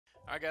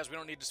All right, guys, we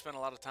don't need to spend a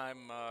lot of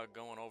time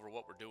going over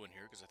what we're doing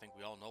here because I think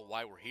we all know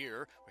why we're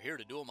here. We're here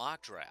to do a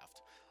mock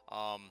draft.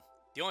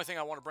 The only thing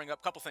I want to bring up,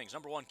 a couple things.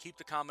 Number one, keep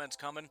the comments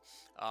coming.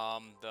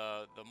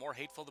 The more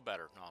hateful, the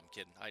better. No, I'm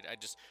kidding.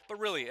 But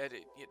really,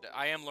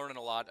 I am learning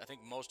a lot. I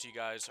think most of you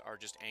guys are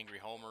just angry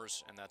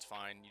homers, and that's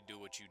fine. You do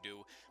what you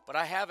do. But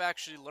I have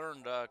actually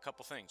learned a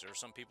couple things. There are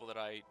some people that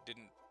I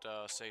didn't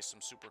say some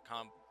super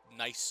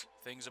nice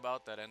things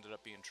about that ended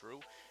up being true.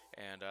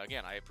 And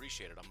again, I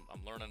appreciate it.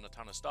 I'm learning a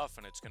ton of stuff,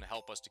 and it's going to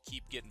help us to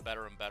keep getting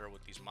better and better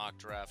with these mock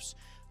drafts.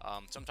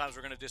 Sometimes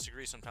we're going to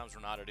disagree, sometimes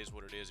we're not. It is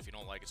what it is. If you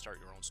don't like it, start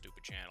your own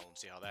stupid channel and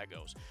see how that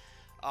goes.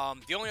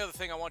 The only other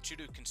thing I want you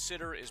to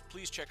consider is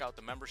please check out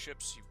the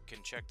memberships. You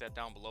can check that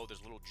down below. There's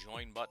a little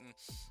join button.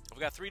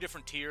 We've got 3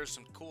 different tiers,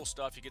 some cool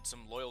stuff. You get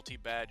some loyalty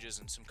badges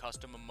and some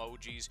custom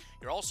emojis.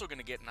 You're also going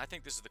to get, and I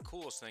think this is the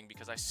coolest thing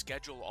because I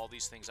schedule all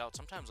these things out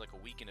sometimes like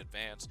a week in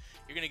advance,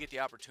 you're going to get the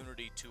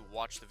opportunity to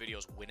watch the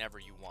videos whenever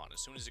you want. As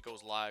soon as it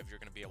goes live, you're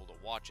going to be able to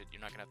watch it.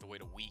 You're not going to have to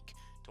wait a week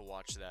to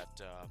watch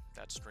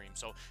that stream.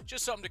 So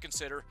just something to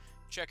consider.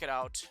 Check it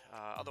out.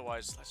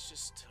 Otherwise, let's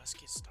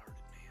get started,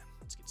 man.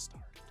 Let's get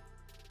started.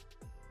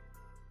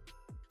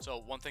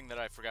 So one thing that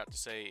I forgot to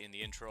say in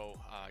the intro,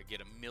 I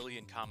get a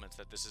million comments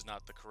that this is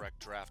not the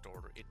correct draft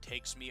order. It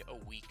takes me a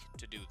week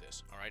to do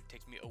this, all right? It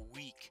takes me a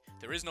week.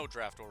 There is no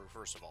draft order,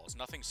 first of all. It's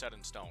nothing set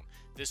in stone.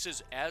 This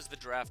is as the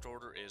draft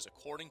order is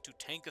according to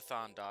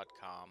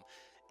tankathon.com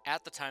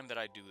at the time that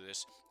I do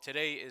this.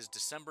 Today is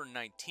December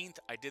 19th.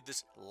 I did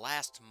this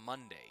last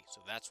Monday,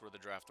 so that's where the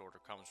draft order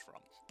comes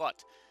from.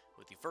 But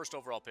with the first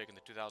overall pick in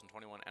the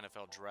 2021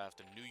 NFL Draft,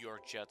 the New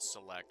York Jets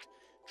select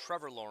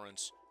Trevor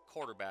Lawrence,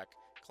 quarterback,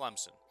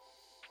 Clemson.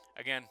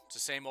 Again, it's the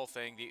same old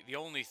thing. The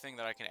only thing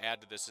that I can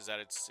add to this is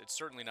that it's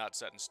certainly not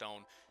set in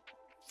stone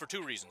for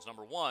 2 reasons.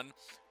 Number one,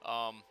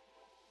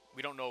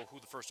 we don't know who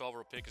the first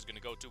overall pick is going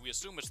to go to. We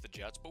assume it's the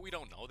Jets, but we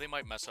don't know. They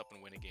might mess up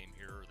and win a game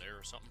here or there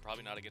or something.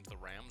 Probably not against the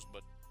Rams,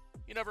 but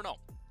you never know.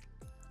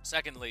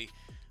 Secondly,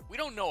 we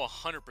don't know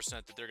 100%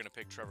 that they're going to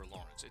pick Trevor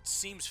Lawrence. It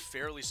seems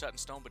fairly set in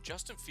stone, but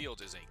Justin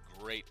Fields is a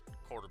great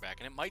quarterback,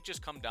 and it might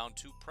just come down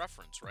to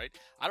preference, right?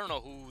 I don't know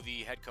who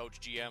the head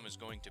coach GM is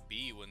going to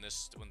be when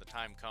the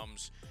time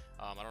comes.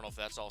 I don't know if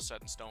that's all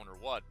set in stone or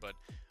what, but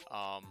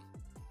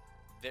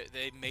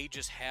they may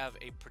just have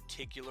a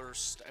particular.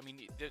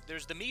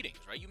 There's the meetings,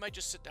 right? You might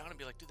just sit down and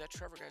be like, dude, that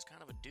Trevor guy's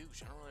kind of a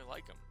douche. I don't really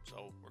like him,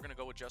 so we're gonna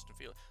go with Justin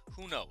Fields.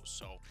 Who knows?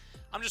 So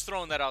I'm just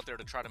throwing that out there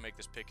to try to make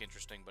this pick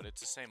interesting, but it's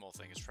the same old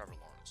thing as Trevor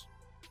Lawrence.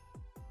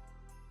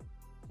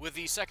 With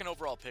the second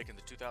overall pick in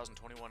the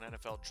 2021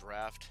 NFL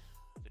Draft,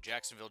 the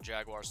Jacksonville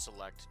Jaguars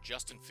select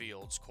Justin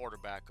Fields,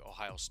 quarterback,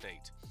 Ohio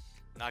State.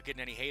 Not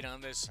getting any hate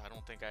on this. I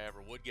don't think I ever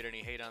would get any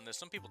hate on this.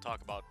 Some people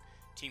talk about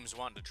teams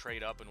wanting to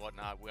trade up and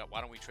whatnot.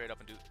 Why don't we trade up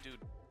and do... Dude,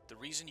 the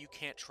reason you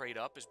can't trade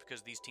up is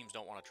because these teams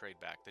don't want to trade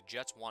back. The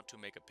Jets want to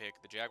make a pick.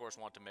 The Jaguars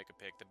want to make a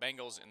pick. The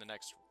Bengals in the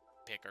next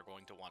pick are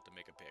going to want to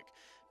make a pick.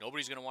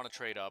 Nobody's going to want to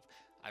trade up.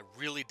 I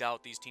really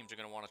doubt these teams are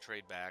going to want to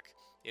trade back.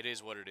 It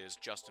is what it is.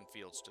 Justin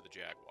Fields to the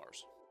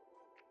Jaguars.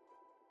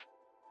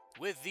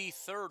 With the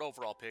third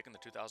overall pick in the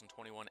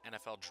 2021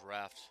 NFL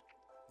Draft,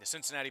 the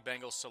Cincinnati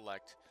Bengals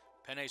select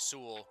Penei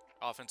Sewell,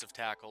 offensive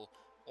tackle,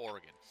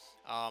 Oregon.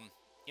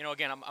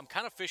 Again, I'm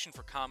kind of fishing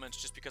for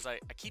comments just because I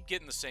keep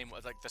getting the same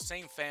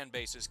fan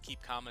bases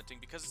keep commenting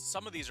because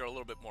some of these are a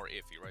little bit more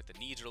iffy, right? The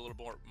needs are a little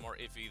more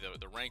iffy.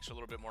 The ranks are a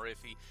little bit more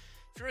iffy.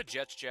 If you're a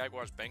Jets,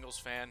 Jaguars, Bengals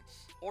fan,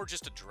 or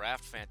just a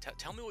draft fan,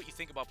 tell me what you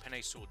think about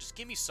Penei Sewell. Just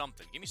give me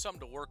something. Give me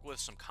something to work with,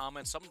 some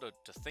comments, something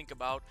to think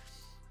about,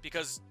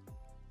 because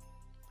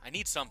I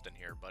need something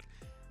here. But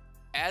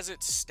as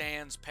it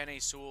stands, Penei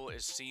Sewell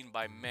is seen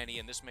by many,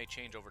 and this may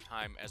change over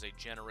time, as a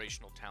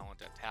generational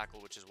talent at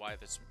tackle, which is why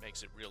this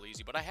makes it real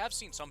easy. But I have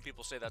seen some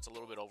people say that's a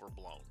little bit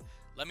overblown.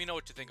 Let me know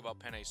what you think about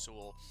Penei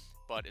Sewell.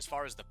 But as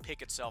far as the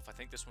pick itself, I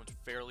think this one's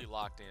fairly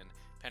locked in.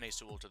 Penei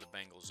Sewell to the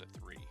Bengals at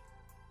 3.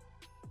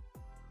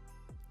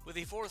 With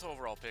the fourth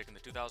overall pick in the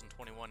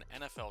 2021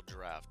 NFL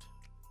Draft,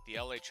 the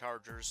LA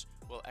Chargers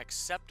will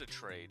accept a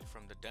trade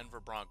from the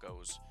Denver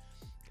Broncos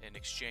in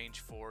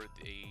exchange for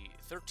the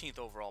 13th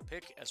overall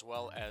pick, as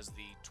well as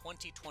the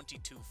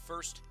 2022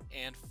 first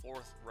and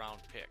fourth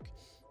round pick.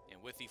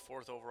 And with the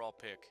fourth overall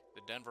pick,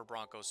 the Denver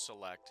Broncos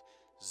select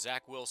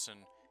Zach Wilson,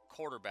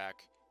 quarterback,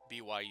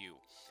 BYU.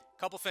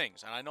 Couple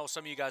things, and I know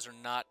some of you guys are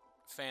not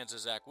fans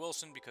of Zach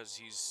Wilson because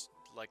he's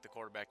like the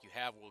quarterback you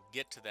have. We'll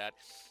get to that.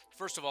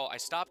 First of all, I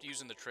stopped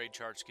using the trade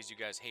charts because you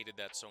guys hated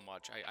that so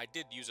much. I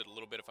did use it a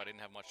little bit if I didn't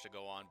have much to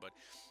go on, but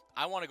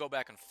I want to go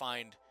back and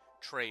find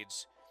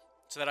trades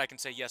so that I can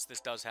say, yes, this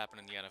does happen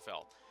in the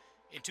NFL.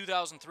 In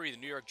 2003, the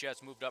New York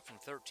Jets moved up from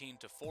 13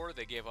 to 4.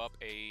 They gave up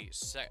a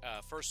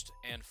first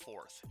and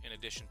fourth in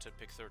addition to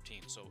pick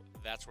 13. So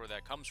that's where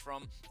that comes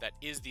from. That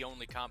is the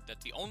only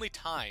that's the only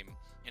time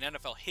in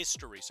NFL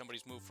history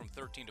somebody's moved from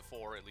 13 to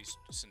 4, at least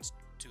since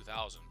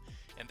 2000.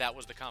 And that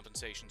was the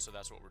compensation, so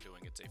that's what we're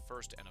doing. It's a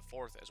first and a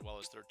fourth, as well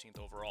as 13th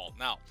overall.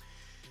 Now,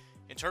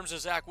 in terms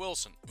of Zach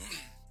Wilson,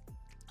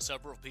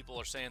 several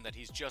people are saying that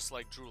he's just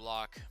like Drew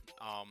Lock.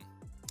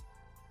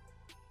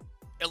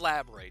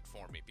 elaborate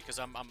for me, because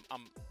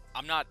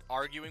I'm not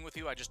arguing with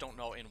you. I just don't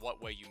know in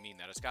what way you mean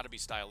that. It's got to be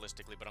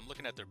stylistically, but I'm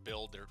looking at their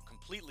build. They're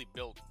completely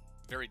built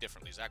very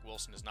differently. Zach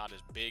Wilson is not as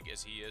big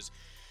as he is,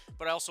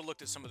 but I also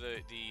looked at some of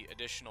the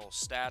additional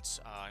stats.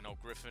 I know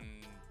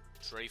Griffin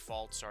Trey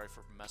fault. Sorry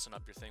for messing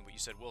up your thing, but you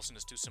said Wilson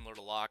is too similar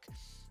to Locke.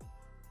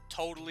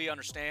 Totally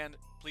understand.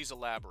 Please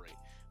elaborate.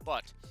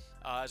 But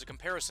as a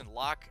comparison,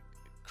 Locke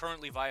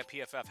currently via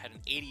PFF had an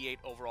 88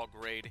 overall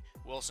grade.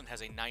 Wilson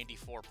has a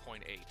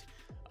 94.8.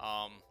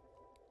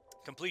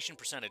 Completion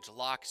percentage,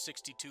 Locke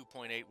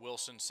 62.8,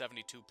 Wilson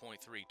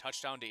 72.3.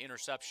 Touchdown to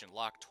interception,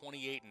 Locke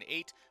 28 and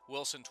 8,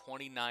 Wilson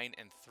 29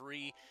 and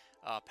 3.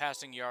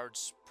 Passing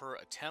yards per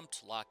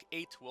attempt, Locke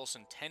 8,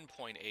 Wilson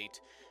 10.8.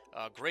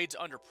 Grades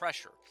under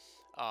pressure,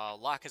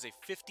 Locke has a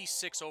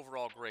 56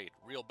 overall grade,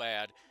 real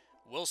bad.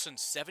 Wilson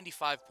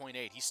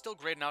 75.8. He's still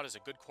grading out as a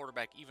good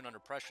quarterback even under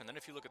pressure. And then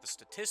if you look at the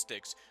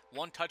statistics,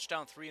 1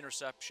 touchdown, 3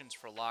 interceptions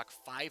for Locke,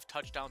 5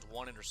 touchdowns,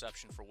 1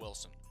 interception for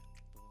Wilson.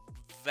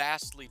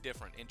 Vastly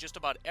different. In just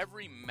about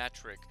every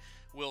metric,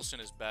 Wilson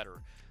is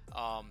better.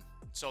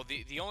 So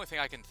the only thing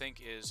I can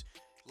think is,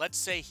 let's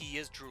say he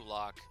is Drew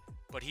Lock,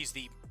 but he's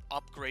the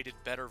upgraded,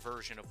 better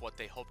version of what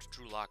they hoped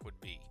Drew Lock would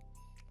be.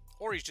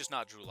 Or he's just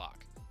not Drew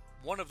Lock.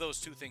 One of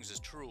those two things is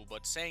true,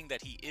 but saying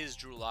that he is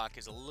Drew Lock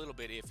is a little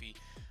bit iffy.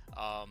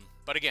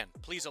 But again,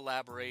 please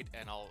elaborate,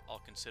 and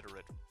I'll consider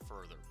it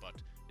further. But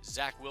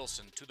Zach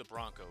Wilson to the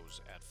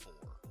Broncos at 4.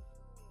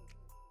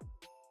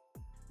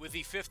 With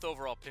the 5th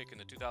overall pick in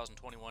the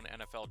 2021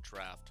 NFL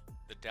Draft,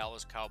 the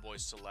Dallas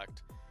Cowboys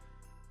select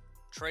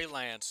Trey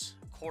Lance,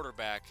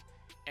 quarterback,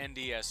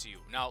 NDSU.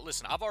 Now,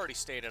 listen, I've already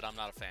stated I'm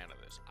not a fan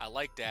of this. I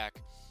like Dak.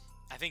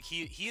 I think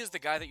he is the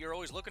guy that you're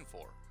always looking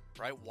for,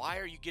 right? Why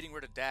are you getting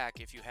rid of Dak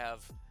if you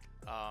have,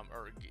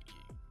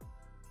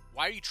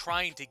 why are you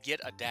trying to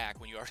get a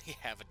Dak when you already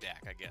have a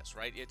Dak, I guess,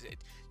 right?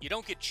 You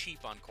don't get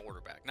cheap on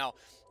quarterback. Now,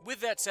 with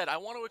that said, I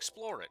want to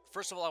explore it.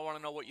 First of all, I want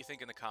to know what you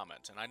think in the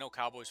comments, and I know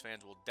Cowboys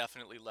fans will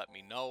definitely let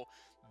me know.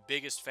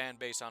 Biggest fan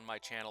base on my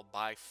channel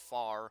by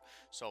far,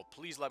 so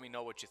please let me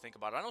know what you think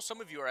about it. I know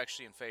some of you are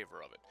actually in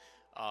favor of it.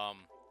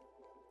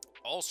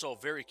 Also,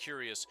 very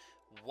curious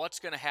what's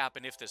going to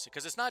happen if this,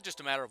 because it's not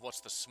just a matter of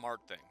what's the smart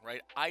thing,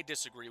 right? I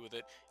disagree with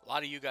it. A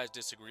lot of you guys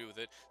disagree with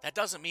it. That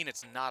doesn't mean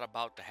it's not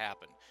about to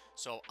happen.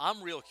 So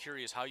I'm real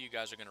curious how you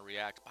guys are going to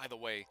react. By the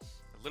way,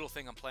 a little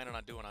thing I'm planning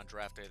on doing on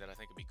draft day that I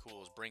think would be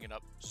cool is bringing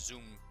up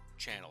Zoom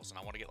channels, and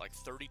I want to get like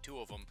 32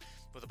 of them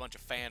with a bunch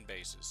of fan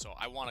bases. So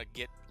I want to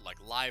get like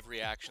live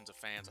reactions of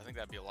fans. I think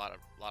that'd be a lot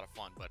of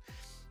fun. But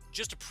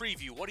just a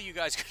preview, what are you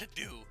guys going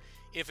to do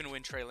if and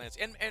when Trey Lance,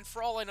 and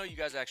for all I know, you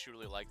guys actually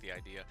really like the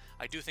idea.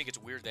 I do think it's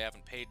weird they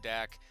haven't paid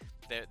Dak.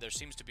 There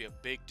seems to be a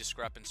big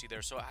discrepancy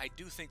there, so I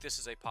do think this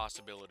is a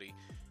possibility,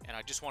 and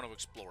I just want to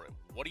explore it.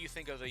 What do you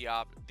think of the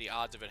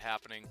odds of it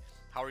happening?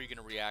 How are you going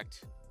to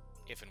react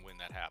if and when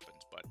that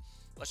happens? But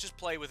let's just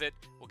play with it.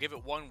 We'll give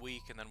it 1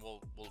 week, and then we'll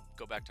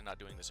go back to not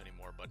doing this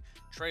anymore. But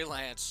Trey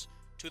Lance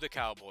to the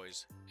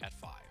Cowboys at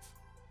 5.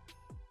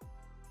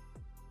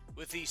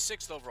 With the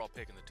 6th overall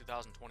pick in the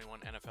 2021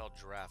 NFL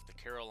Draft, the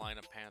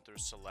Carolina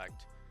Panthers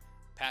select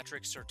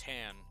Patrick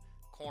Surtain,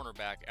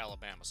 cornerback,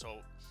 Alabama. So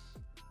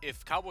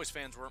if Cowboys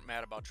fans weren't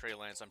mad about Trey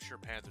Lance, I'm sure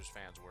Panthers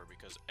fans were,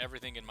 because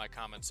everything in my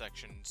comment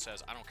section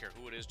says, I don't care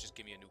who it is, just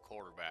give me a new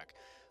quarterback.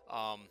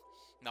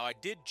 Now, I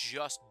did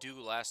just do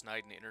last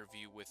night an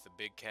interview with the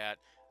Big Cat.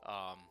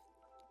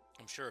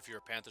 I'm sure if you're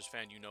a Panthers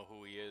fan, you know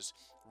who he is.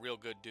 Real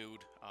good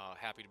dude.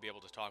 Happy to be able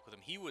to talk with him.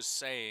 He was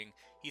saying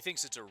he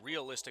thinks it's a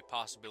realistic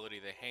possibility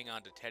they hang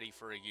on to Teddy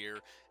for a year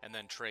and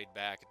then trade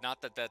back.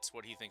 Not that that's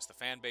what he thinks the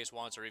fan base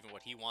wants or even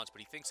what he wants, but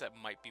he thinks that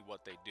might be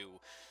what they do.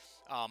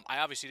 I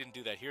obviously didn't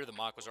do that here. The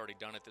mock was already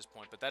done at this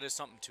point, but that is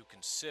something to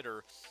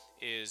consider,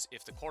 is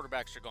if the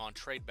quarterbacks are gone,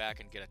 trade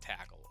back and get a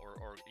tackle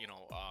or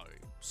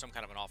some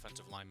kind of an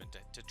offensive lineman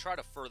to try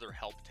to further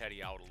help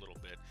Teddy out a little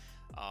bit.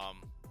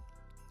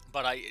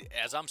 But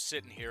as I'm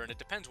sitting here, and it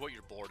depends what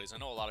your board is. I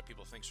know a lot of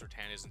people think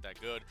Surtain isn't that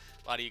good.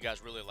 A lot of you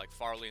guys really like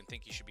Farley and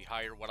think he should be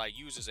higher. What I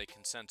use is a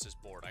consensus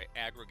board. I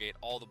aggregate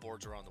all the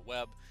boards around the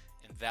web,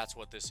 and that's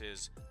what this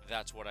is.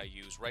 That's what I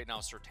use. Right now,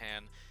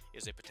 Surtain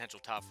is a potential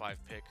top 5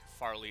 pick.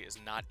 Farley is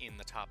not in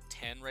the top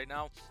 10 right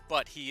now,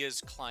 but he is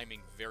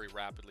climbing very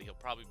rapidly. He'll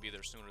probably be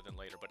there sooner than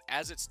later. But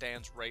as it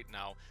stands right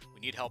now,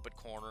 we need help at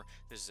corner.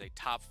 This is a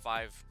top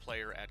 5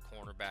 player at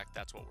cornerback.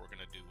 That's what we're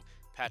going to do.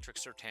 Patrick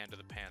Surtain to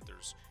the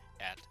Panthers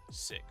at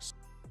 6.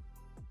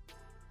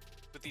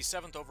 With the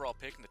 7th overall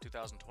pick in the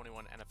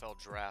 2021 NFL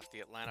Draft,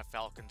 the Atlanta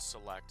Falcons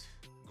select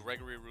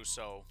Gregory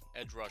Rousseau,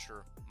 edge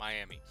rusher,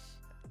 Miami.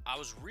 I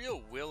was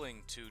real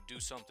willing to do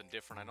something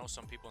different. I know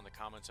some people in the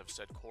comments have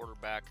said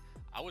quarterback.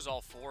 I was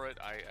all for it.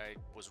 I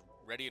was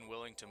ready and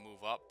willing to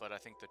move up, but I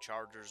think the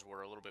Chargers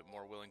were a little bit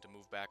more willing to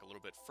move back a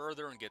little bit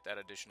further and get that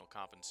additional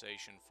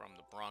compensation from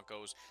the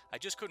Broncos. I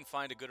just couldn't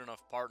find a good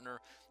enough partner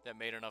that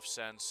made enough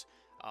sense.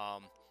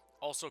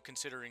 Also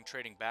considering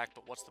trading back,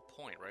 but what's the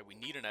point, right? We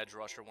need an edge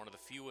rusher, one of the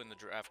few in the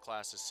draft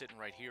class is sitting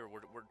right here.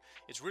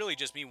 It's really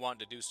just me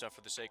wanting to do stuff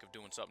for the sake of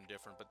doing something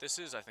different, but this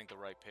is, I think, the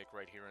right pick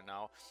right here and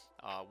now.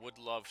 Would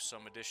love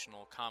some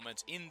additional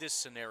comments in this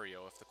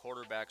scenario. If the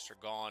quarterbacks are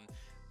gone,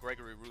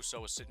 Gregory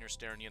Rousseau is sitting here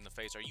staring you in the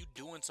face. Are you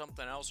doing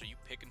something else? Are you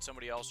picking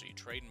somebody else? Are you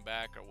trading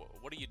back? Or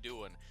what are you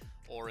doing?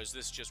 Or is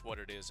this just what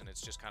it is, and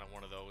it's just kind of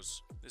one of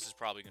those, this is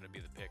probably going to be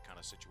the pick kind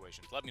of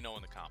situations? Let me know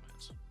in the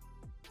comments.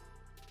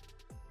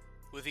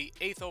 With the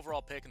 8th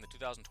overall pick in the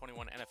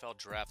 2021 NFL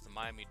Draft, the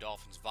Miami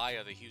Dolphins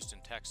via the Houston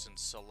Texans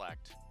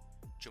select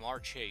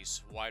Ja'Marr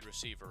Chase, wide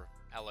receiver,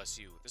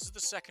 LSU. This is the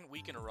second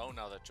week in a row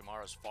now that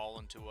Ja'Marr has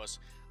fallen to us.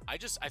 I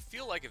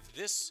feel like if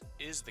this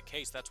is the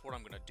case, that's what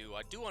I'm going to do.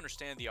 I do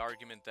understand the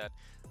argument that,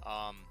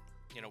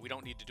 we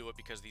don't need to do it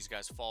because these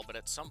guys fall, but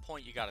at some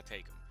point you got to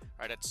take them,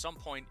 right? At some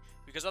point,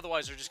 because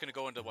otherwise they're just going to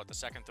go into, the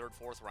second, third,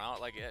 fourth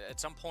round? Like, at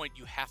some point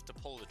you have to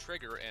pull the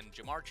trigger, and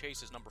Ja'Marr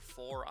Chase is number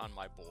 4 on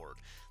my board.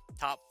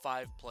 Top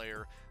 5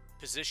 player,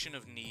 position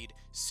of need,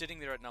 sitting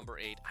there at number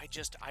 8.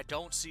 I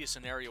don't see a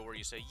scenario where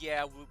you say,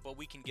 yeah, but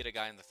we can get a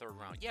guy in the 3rd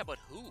round. Yeah, but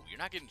who? You're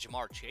not getting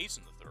Ja'Marr Chase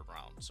in the 3rd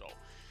round. So,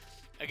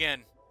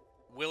 again,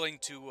 willing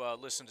to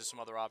listen to some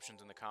other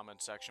options in the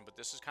comments section, but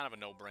this is kind of a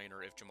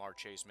no-brainer if Ja'Marr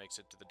Chase makes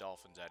it to the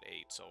Dolphins at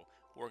 8, so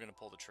we're going to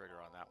pull the trigger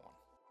on that one.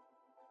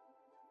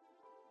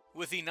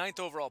 With the 9th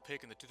overall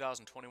pick in the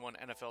 2021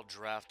 NFL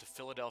Draft, the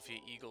Philadelphia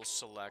Eagles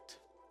select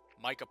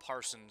Micah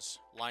Parsons,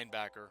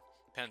 linebacker,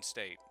 Penn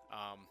State.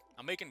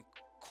 I'm making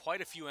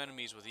quite a few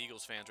enemies with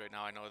Eagles fans right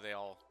now. I know they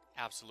all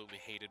absolutely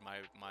hated my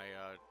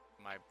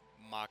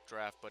mock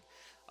draft, but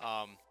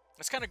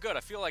it's kind of good.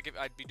 I feel like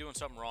I'd be doing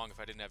something wrong if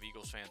I didn't have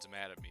Eagles fans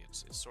mad at me.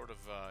 It's sort of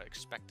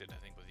expected,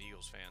 I think, with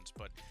Eagles fans.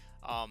 But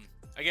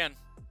again,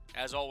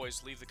 as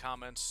always, leave the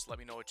comments. Let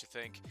me know what you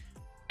think.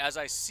 As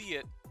I see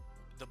it,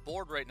 the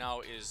board right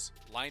now is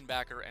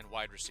linebacker and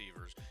wide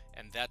receivers,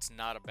 and that's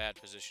not a bad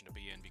position to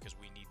be in because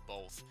we need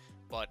both.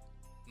 But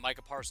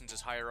Micah Parsons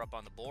is higher up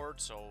on the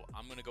board, so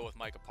I'm going to go with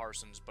Micah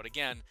Parsons. But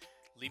again,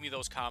 leave me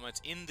those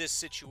comments in this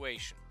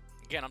situation.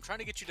 Again, I'm trying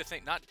to get you to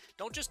think,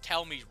 don't just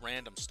tell me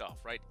random stuff,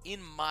 right? In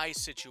my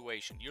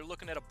situation, you're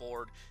looking at a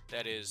board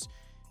that is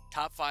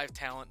top 5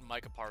 talent,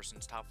 Micah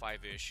Parsons, top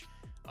 5-ish.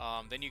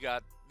 Then you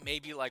got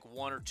maybe like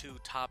 1 or 2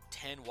 top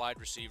 10 wide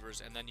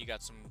receivers, and then you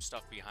got some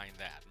stuff behind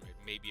that,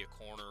 maybe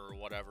a corner or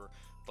whatever.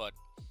 But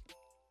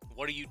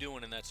what are you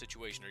doing in that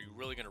situation? Are you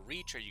really going to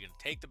reach? Are you going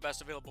to take the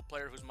best available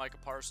player who's Micah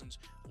Parsons?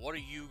 What are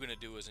you going to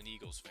do as an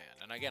Eagles fan?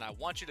 And again, I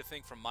want you to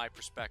think from my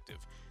perspective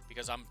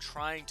because I'm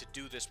trying to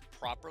do this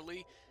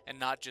properly and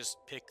not just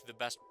pick the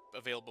best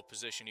available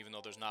position, even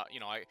though there's not,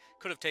 I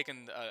could have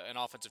taken an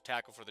offensive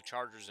tackle for the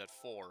Chargers at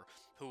 4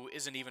 who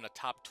isn't even a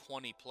top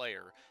 20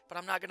 player, but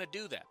I'm not going to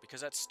do that because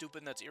that's stupid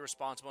and that's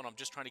irresponsible, and I'm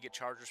just trying to get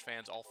Chargers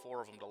fans, all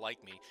 4 of them, to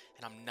like me,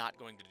 and I'm not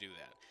going to do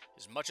that.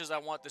 As much as I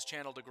want this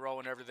channel to grow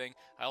and everything,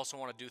 I also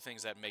want to do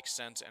things that make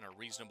sense and are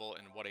reasonable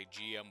in what a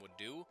GM would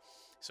do.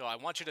 So I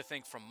want you to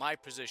think from my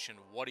position,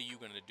 what are you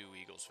going to do,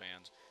 Eagles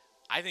fans?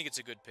 I think it's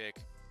a good pick.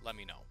 Let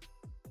me know.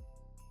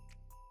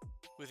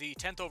 With the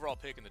 10th overall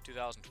pick in the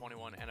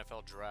 2021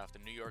 NFL Draft, the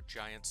New York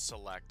Giants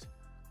select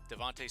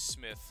DeVonta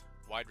Smith,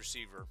 wide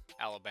receiver,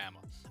 Alabama.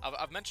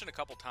 I've mentioned a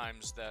couple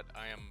times that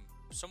I am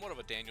somewhat of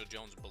a Daniel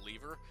Jones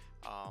believer.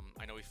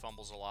 I know he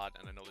fumbles a lot,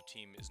 and I know the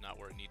team is not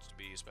where it needs to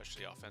be,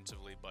 especially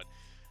offensively. But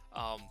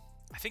I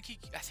think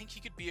he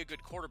could be a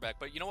good quarterback.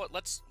 But you know what?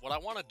 What I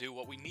want to do,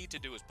 what we need to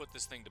do, is put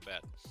this thing to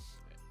bed.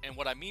 And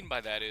what I mean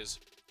by that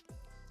is,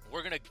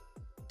 we're gonna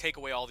take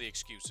away all the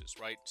excuses,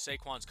 right?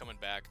 Saquon's coming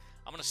back.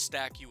 I'm going to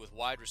stack you with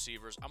wide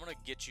receivers. I'm going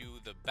to get you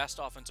the best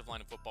offensive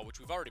line in football, which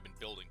we've already been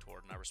building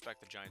toward, and I respect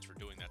the Giants for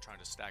doing that, trying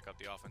to stack up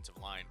the offensive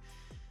line.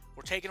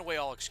 We're taking away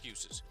all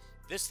excuses.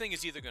 This thing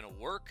is either going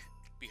to work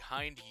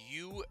behind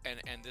you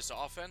and this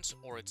offense,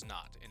 or it's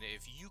not. And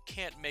if you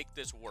can't make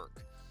this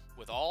work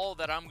with all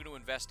that I'm going to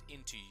invest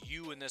into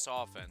you in this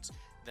offense,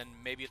 then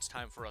maybe it's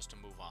time for us to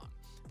move on.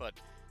 But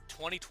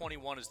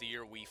 2021 is the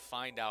year we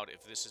find out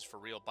if this is for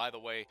real. By the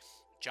way,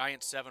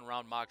 Giants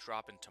 7-round mock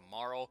dropping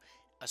tomorrow,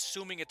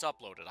 assuming it's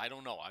uploaded. I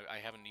don't know. I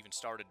haven't even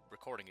started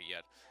recording it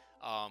yet.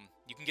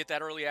 You can get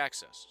that early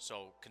access,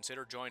 so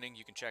consider joining.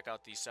 You can check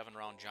out the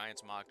 7-round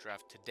Giants mock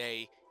draft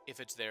today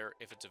if it's there,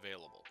 if it's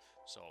available.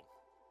 So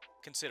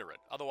consider it.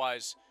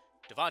 Otherwise,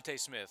 DeVonta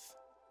Smith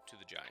to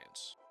the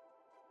Giants.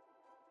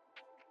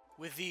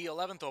 With the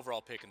 11th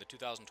overall pick in the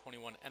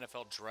 2021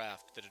 NFL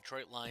Draft, the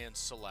Detroit Lions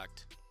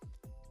select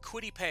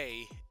Kwity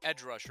Paye,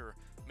 edge rusher,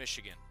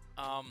 Michigan.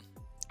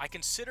 I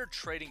considered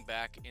trading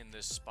back in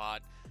this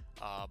spot,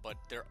 but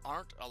there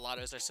aren't a lot,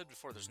 as I said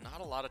before, there's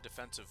not a lot of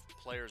defensive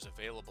players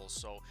available,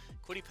 so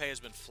Kwity Paye has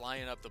been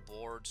flying up the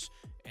boards,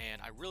 and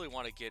I really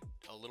want to get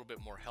a little bit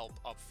more help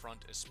up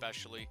front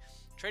especially.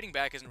 Trading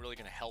back isn't really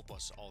going to help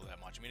us all that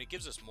much. I mean, it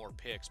gives us more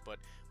picks, but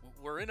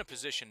we're in a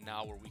position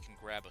now where we can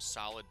grab a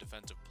solid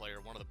defensive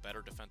player, one of the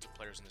better defensive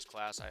players in this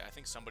class. I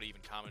think somebody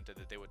even commented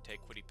that they would take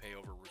Kwity Paye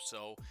over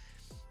Rousseau.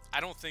 I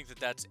don't think that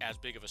that's as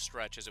big of a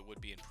stretch as it would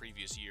be in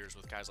previous years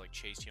with guys like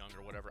Chase Young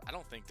or whatever. I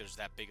don't think there's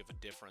that big of a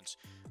difference.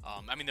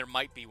 I mean, there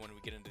might be when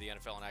we get into the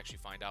NFL and actually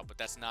find out, but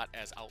that's not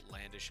as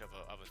outlandish of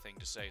a thing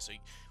to say. So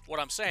what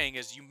I'm saying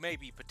is you may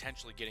be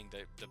potentially getting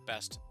the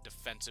best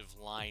defensive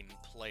line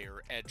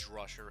player, edge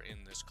rusher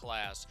in this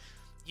class.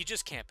 You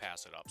just can't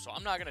pass it up. So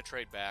I'm not going to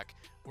trade back.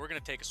 We're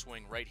going to take a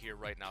swing right here,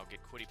 right now,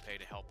 get Kwity Paye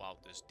to help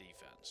out this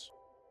defense.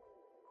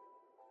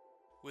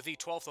 With the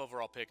 12th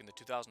overall pick in the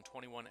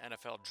 2021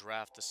 NFL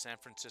Draft, the San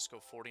Francisco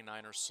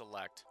 49ers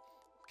select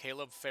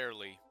Caleb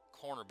Farley,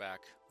 cornerback,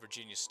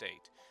 Virginia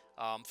State.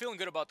 Feeling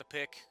good about the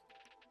pick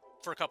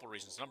for a couple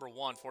reasons. Number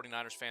one,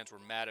 49ers fans were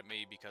mad at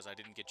me because I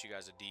didn't get you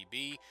guys a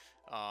DB.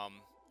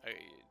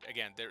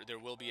 Again, there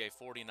will be a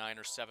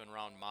 49ers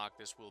 7-round mock.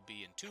 This will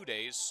be in 2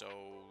 days, so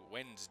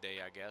Wednesday,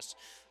 I guess.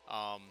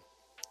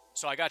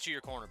 So I got you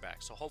your cornerback.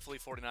 So hopefully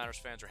 49ers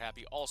fans are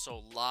happy. Also,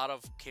 a lot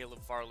of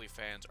Caleb Farley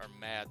fans are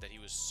mad that he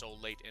was so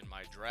late in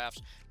my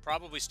drafts.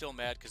 Probably still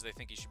mad because they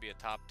think he should be a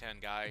top 10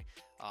 guy.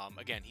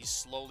 Again, he's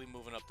slowly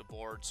moving up the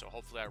board, so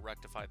hopefully I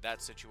rectified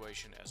that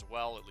situation as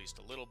well, at least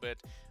a little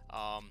bit.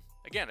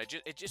 Again,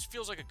 it just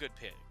feels like a good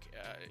pick.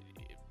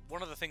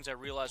 One of the things I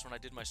realized when I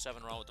did my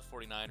 7-round with the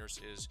 49ers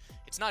is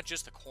it's not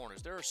just the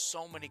corners. There are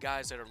so many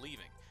guys that are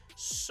leaving.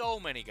 So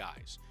many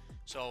guys.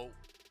 So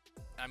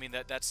I mean,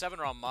 that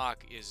 7-round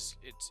mock it's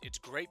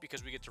great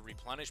because we get to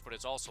replenish, but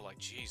it's also like,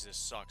 geez, this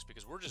sucks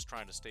because we're just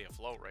trying to stay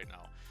afloat right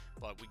now.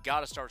 But we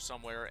got to start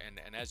somewhere, and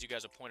as you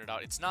guys have pointed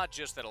out, it's not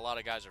just that a lot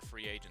of guys are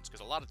free agents,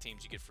 because a lot of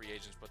teams you get free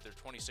agents, but they're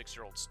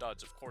 26-year-old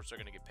studs. Of course, they're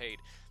going to get paid.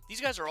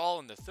 These guys are all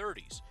in the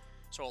 30s,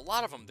 so a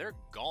lot of them, they're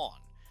gone.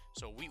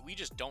 So we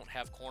just don't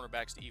have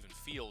cornerbacks to even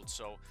field.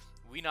 So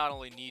we not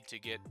only need to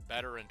get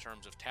better in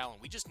terms of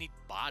talent, we just need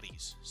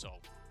bodies. So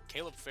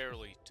Caleb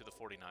Farley to the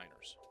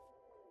 49ers.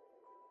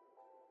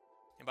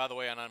 And by the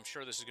way, and I'm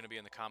sure this is going to be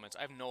in the comments,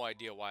 I have no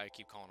idea why I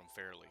keep calling him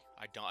Farley.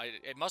 I don't.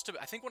 It must have.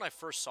 I think when I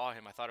first saw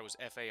him, I thought it was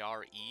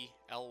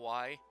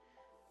F-A-R-E-L-Y.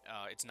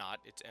 It's not.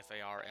 It's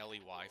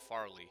F-A-R-L-E-Y.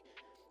 Farley.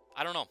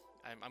 I don't know.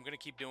 I'm going to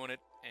keep doing it,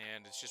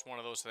 and it's just one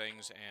of those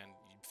things. And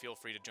feel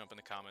free to jump in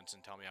the comments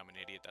and tell me I'm an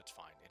idiot. That's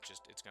fine.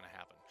 It's going to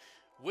happen.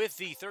 With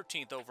the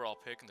 13th overall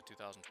pick in the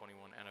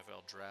 2021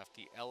 NFL Draft,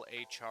 the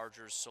LA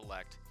Chargers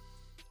select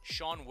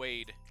Shaun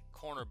Wade,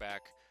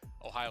 cornerback,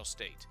 Ohio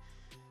State.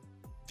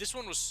 This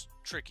one was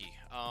tricky.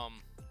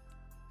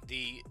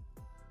 The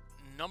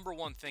number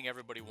one thing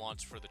everybody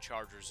wants for the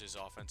Chargers is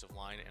offensive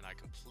line, and I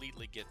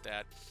completely get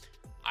that.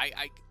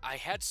 I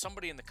had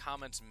somebody in the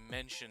comments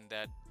mention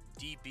that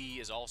DB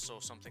is also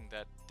something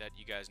that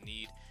you guys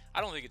need.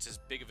 I don't think it's as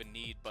big of a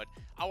need, but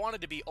I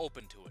wanted to be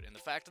open to it. And the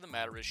fact of the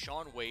matter is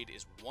Shaun Wade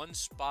is one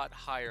spot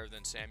higher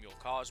than Samuel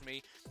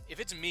Cosmi. If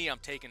it's me, I'm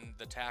taking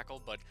the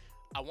tackle, but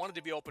I wanted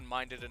to be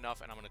open-minded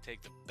enough, and I'm going to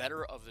take the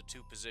better of the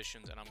two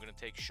positions, and I'm going to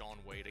take Shaun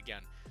Wade.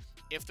 Again,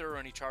 if there are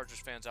any Chargers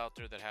fans out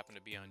there that happen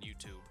to be on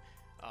YouTube,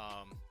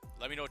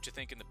 let me know what you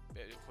think in the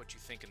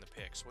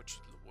picks.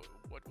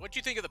 What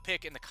you think of the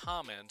pick in the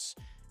comments,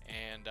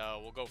 and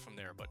we'll go from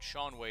there. But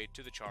Shaun Wade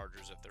to the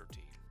Chargers at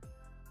 13.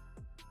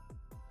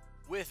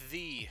 With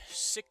the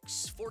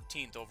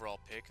 14th overall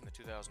pick in the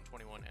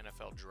 2021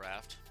 NFL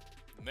Draft,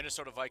 the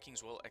Minnesota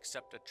Vikings will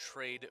accept a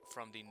trade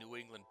from the New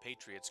England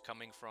Patriots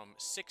coming from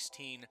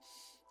 16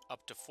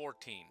 up to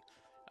 14.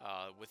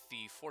 With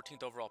the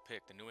 14th overall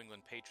pick, the New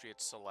England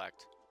Patriots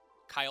select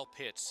Kyle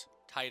Pitts,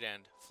 tight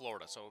end,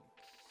 Florida. So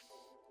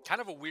kind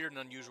of a weird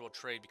and unusual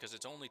trade because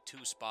it's only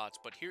 2 spots.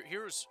 But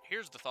here's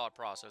the thought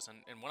process.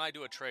 And when I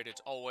do a trade,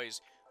 it's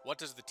always, what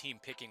does the team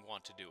picking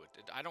want to do?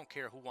 I don't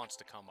care who wants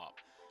to come up.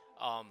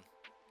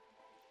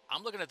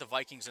 I'm looking at the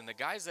Vikings, and the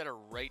guys that are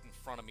right in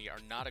front of me are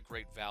not a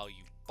great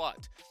value.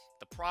 But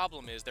the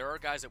problem is there are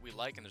guys that we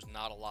like, and there's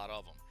not a lot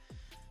of them.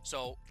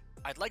 So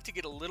I'd like to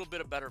get a little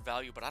bit of better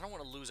value, but I don't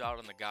want to lose out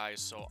on the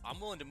guys, so I'm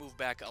willing to move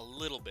back a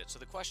little bit. So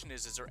the question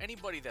is there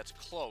anybody that's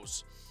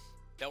close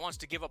that wants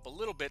to give up a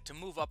little bit to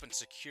move up and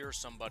secure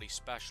somebody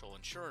special?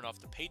 And sure enough,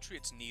 the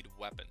Patriots need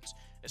weapons,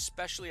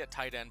 especially at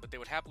tight end, but they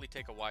would happily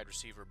take a wide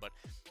receiver. But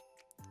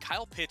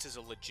Kyle Pitts is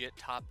a legit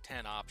top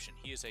 10 option.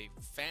 He is a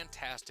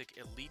fantastic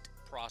elite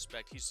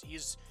prospect.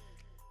 It's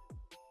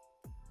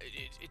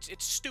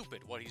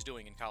stupid what he's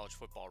doing in college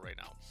football right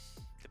now.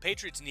 The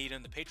Patriots need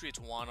him. The Patriots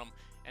want him.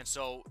 And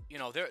so,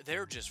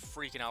 they're just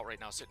freaking out right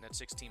now, sitting at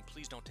 16.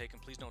 Please don't take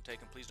him. Please don't take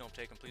him. Please don't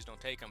take him. Please don't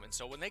take him. And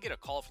so when they get a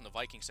call from the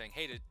Vikings saying,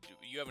 hey, do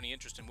you have any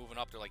interest in moving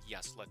up? They're like,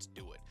 yes, let's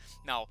do it.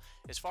 Now,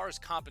 as far as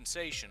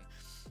compensation,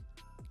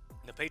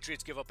 the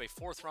Patriots give up a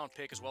 4th-round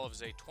pick as well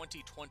as a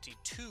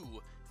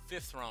 2022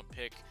 5th-round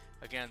pick.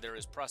 Again, there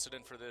is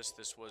precedent for this.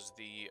 This was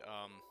the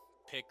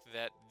pick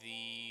that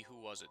who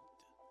was it?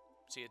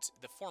 See,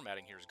 the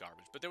formatting here is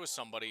garbage. But there was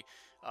somebody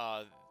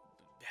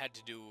had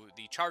to do,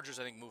 the Chargers,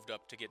 I think, moved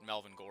up to get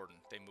Melvin Gordon.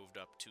 They moved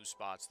up 2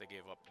 spots. They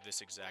gave up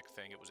this exact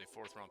thing. It was a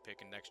 4th-round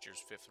pick and next year's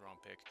 5th-round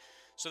pick.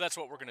 So that's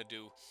what we're going to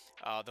do.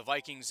 The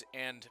Vikings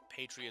and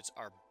Patriots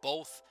are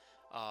both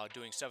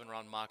doing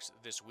 7-round mocks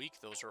this week.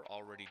 Those are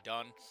already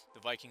done. The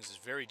Vikings is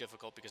very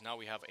difficult because now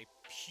we have a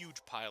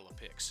huge pile of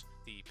picks.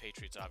 The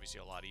Patriots obviously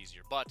a lot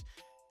easier. But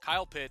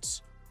Kyle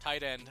Pitts,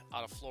 tight end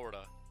out of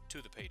Florida,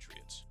 to the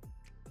Patriots.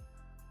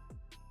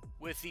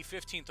 With the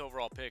 15th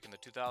overall pick in the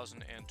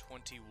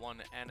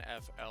 2021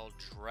 NFL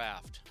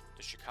Draft,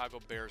 the Chicago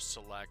Bears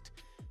select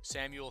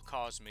Sewell,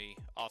 Cosmi,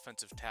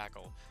 offensive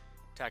tackle,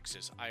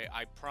 Texas.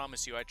 I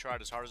promise you, I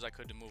tried as hard as I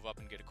could to move up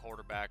and get a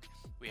quarterback.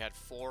 We had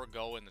 4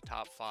 go in the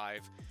top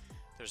 5.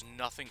 There's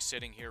nothing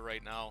sitting here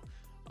right now.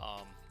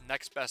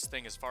 Next best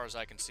thing, as far as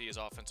I can see, is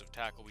offensive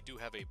tackle. We do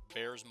have a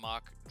Bears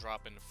mock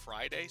dropping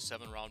Friday,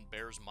 7-round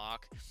Bears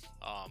mock.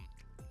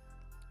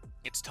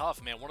 It's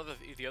tough, man. One of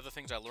the other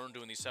things I learned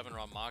doing these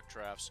 7-round mock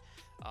drafts,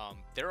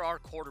 there are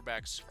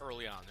quarterbacks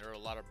early on. There are a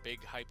lot of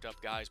big,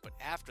 hyped-up guys, but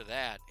after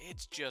that,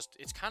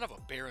 it's kind of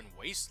a barren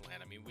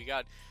wasteland. I mean, we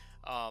got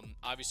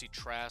obviously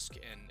Trask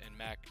and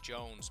Mac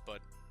Jones, but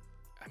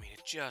I mean,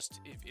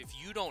 if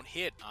you don't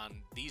hit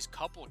on these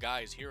couple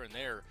guys here and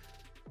there,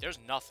 there's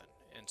nothing.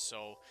 And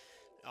so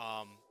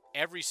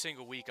every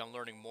single week I'm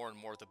learning more and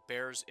more. The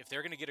Bears, if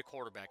they're going to get a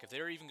quarterback, if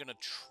they're even going to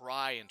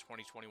try in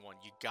 2021,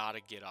 you got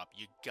to get up.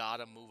 You got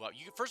to move up.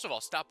 First of all,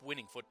 stop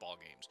winning football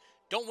games.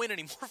 Don't win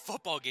any more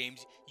football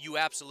games, you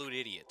absolute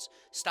idiots.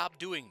 Stop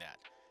doing that.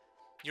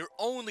 Your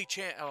only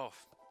chance... Oh,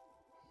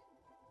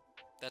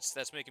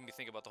 that's making me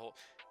think about the whole...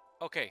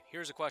 Okay,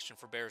 here's a question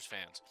for Bears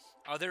fans.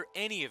 Are there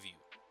any of you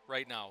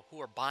right now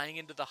who are buying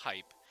into the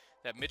hype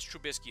that Mitch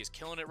Trubisky is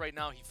killing it right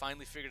now? He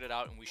finally figured it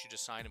out, and we should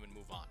just sign him and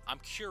move on. I'm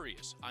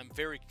curious.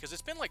 Because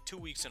it's been like 2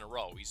 weeks in a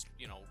row. He's,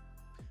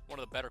 one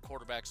of the better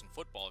quarterbacks in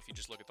football if you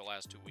just look at the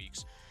last 2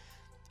 weeks.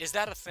 Is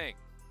that a thing?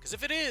 Because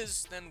if it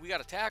is, then we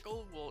got to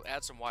tackle. We'll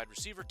add some wide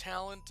receiver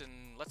talent,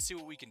 and let's see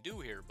what we can do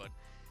here. But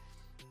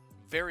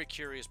very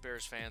curious,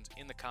 Bears fans,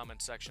 in the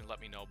comment section,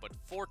 let me know. But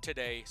for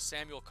today,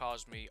 Sewell,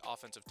 Cosmi,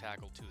 offensive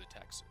tackle to the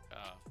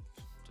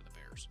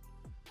Bears.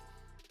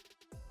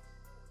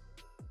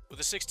 With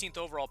the 16th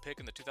overall pick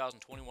in the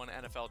 2021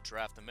 NFL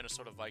Draft, the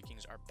Minnesota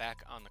Vikings are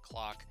back on the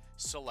clock.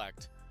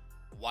 Select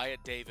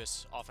Wyatt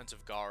Davis,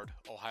 offensive guard,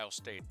 Ohio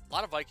State. A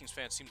lot of Vikings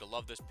fans seem to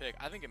love this pick.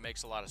 I think it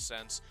makes a lot of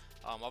sense.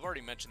 I've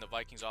already mentioned the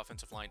Vikings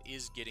offensive line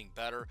is getting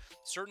better.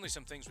 Certainly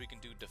some things we can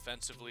do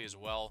defensively as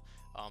well,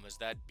 as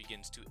that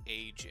begins to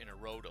age and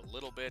erode a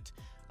little bit.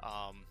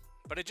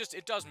 But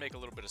it does make a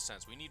little bit of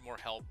sense. We need more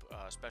help,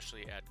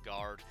 especially at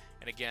guard.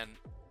 And again,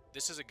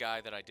 this is a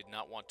guy that I did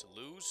not want to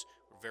lose.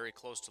 We're very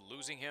close to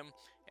losing him.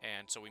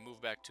 And so we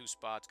moved back 2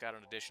 spots, got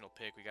an additional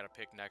pick. We got a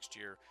pick next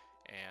year.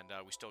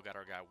 And we still got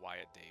our guy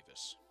Wyatt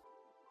Davis.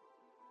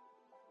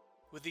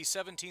 With the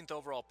 17th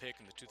overall pick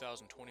in the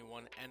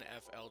 2021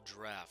 NFL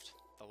Draft,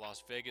 the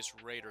Las Vegas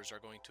Raiders are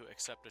going to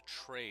accept a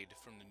trade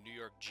from the New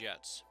York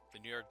Jets. The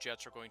New York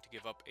Jets are going to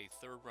give up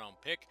a 3rd-round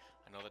pick.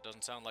 I know that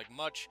doesn't sound like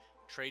much.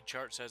 Trade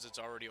chart says it's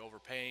already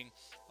overpaying.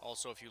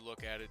 Also, if you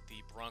look at it,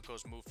 the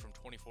Broncos moved from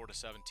 24 to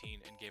 17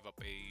 and gave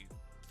up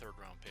a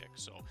 3rd-round pick.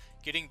 So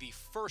getting the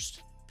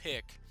first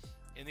pick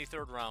in the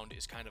 3rd round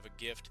is kind of a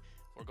gift.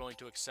 We're going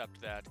to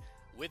accept that.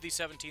 With the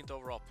 17th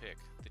overall pick,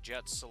 the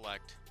Jets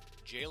select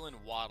Jaylen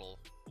Waddle,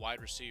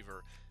 wide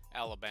receiver,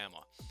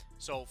 Alabama.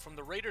 So from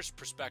the Raiders'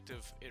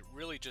 perspective, it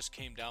really just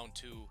came down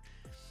to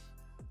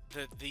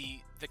the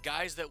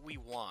guys that we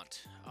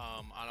want.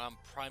 And I'm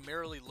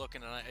primarily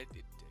looking at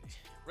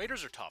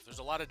Raiders are tough. There's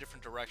a lot of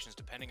different directions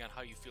depending on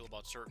how you feel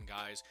about certain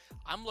guys.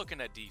 I'm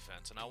looking at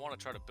defense, and I want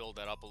to try to build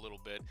that up a little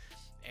bit.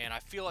 And I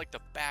feel like the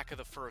back of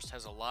the first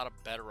has a lot of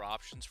better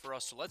options for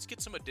us. So let's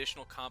get some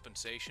additional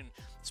compensation,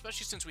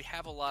 especially since we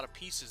have a lot of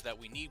pieces that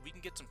we need. We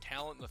can get some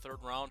talent in the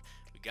 3rd round.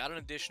 We got an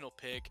additional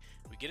pick.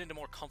 We get into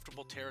more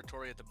comfortable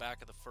territory at the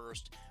back of the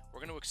first. We're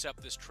going to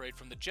accept this trade.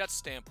 From the Jets'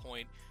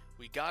 standpoint,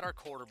 we got our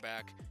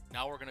quarterback.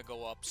 Now we're going to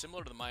go up,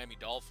 similar to the Miami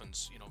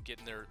Dolphins,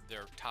 getting their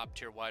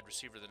top-tier wide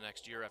receiver the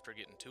next year after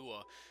getting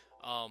Tua.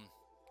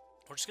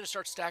 We're just going to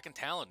start stacking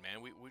talent,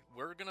 man.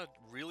 We're going to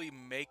really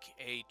make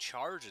a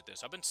charge at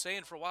this. I've been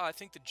saying for a while, I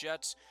think the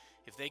Jets,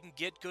 if they can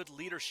get good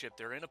leadership,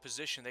 they're in a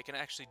position they can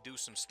actually do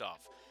some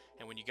stuff.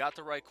 And when you got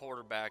the right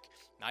quarterback,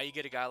 now you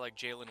get a guy like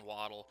Jaylen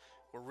Waddle,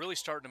 we're really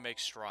starting to make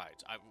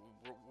strides.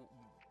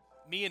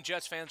 Me and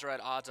Jets fans are at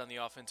odds on the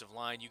offensive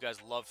line. You guys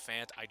love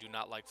Fant. I do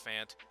not like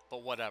Fant,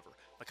 but whatever.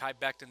 Mekhi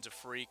Becton's a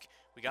freak.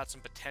 We got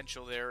some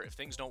potential there. If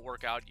things don't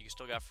work out, you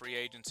still got free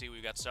agency.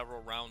 We've got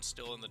several rounds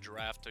still in the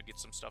draft to get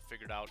some stuff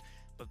figured out.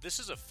 But this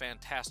is a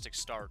fantastic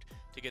start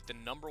to get the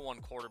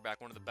 #1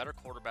 quarterback, one of the better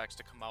quarterbacks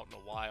to come out in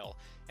a while,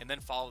 and then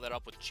follow that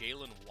up with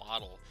Jaylen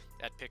Waddle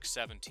at pick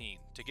 17.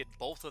 To get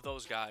both of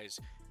those guys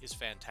is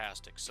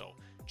fantastic. So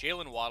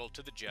Jaylen Waddle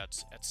to the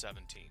Jets at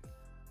 17.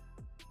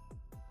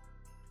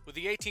 With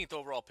the 18th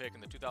overall pick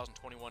in the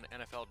 2021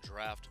 NFL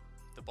Draft,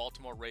 the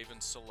Baltimore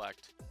Ravens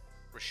select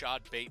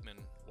Rashod Bateman,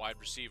 wide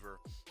receiver,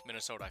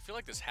 Minnesota. I feel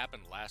like this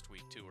happened last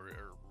week too, or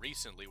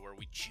recently, where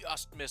we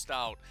just missed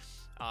out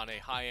on a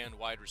high-end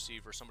wide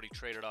receiver. Somebody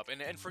traded up,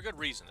 and for good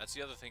reason. That's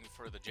the other thing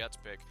for the Jets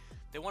pick.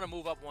 They want to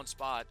move up one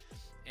spot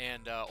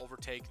and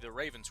overtake the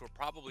Ravens, who are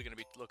probably going to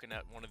be looking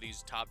at one of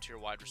these top-tier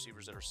wide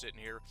receivers that are sitting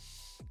here.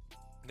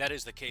 That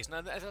is the case.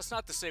 Now, that's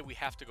not to say we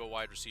have to go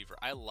wide receiver.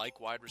 I like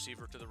wide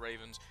receiver to the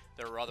Ravens.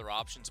 There are other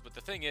options, but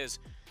the thing is,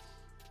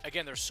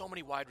 again, there's so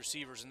many wide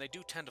receivers, and they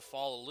do tend to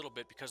fall a little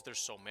bit because there's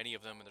so many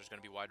of them, and there's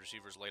going to be wide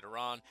receivers later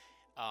on.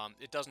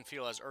 It doesn't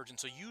feel as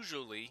urgent. So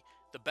usually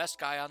the best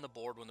guy on the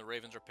board when the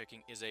Ravens are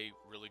picking is a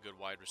really good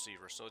wide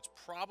receiver. So it's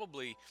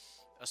probably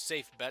a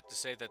safe bet to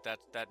say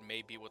that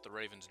may be what the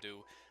Ravens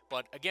do.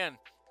 But again,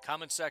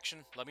 comment section,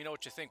 let me know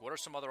what you think. What are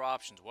some other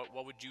options?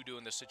 What would you do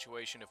in this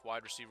situation if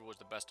wide receiver was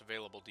the best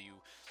available? Do you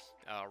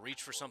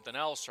reach for something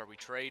else? Are we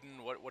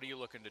trading? What are you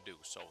looking to do?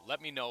 So let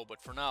me know.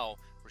 But for now,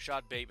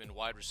 Rashod Bateman,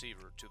 wide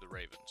receiver to the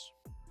Ravens.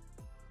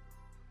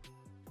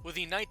 With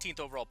the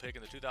 19th overall pick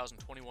in the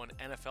 2021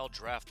 NFL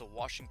Draft, the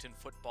Washington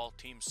football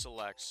team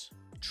selects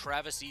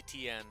Travis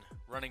Etienne,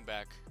 running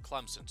back,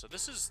 Clemson. So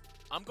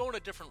I'm going a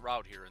different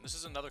route here, and this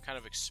is another kind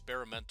of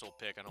experimental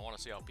pick, and I want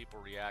to see how people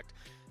react.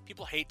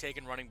 People hate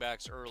taking running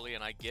backs early,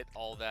 and I get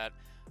all that.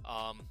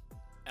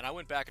 And I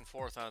went back and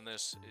forth on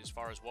this as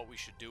far as what we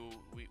should do.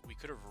 We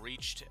could have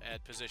reached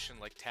at position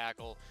like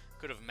tackle,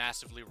 could have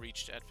massively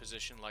reached at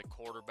position like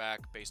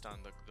quarterback based on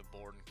the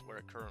board and where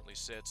it currently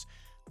sits.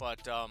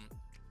 But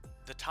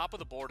the top of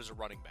the board is a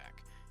running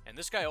back. And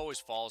this guy always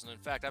falls, and in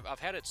fact, I've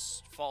had it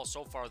fall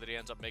so far that he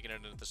ends up making it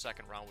into the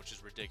second round, which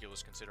is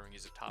ridiculous considering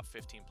he's a top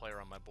 15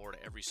 player on my board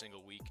every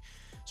single week.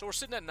 So we're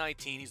sitting at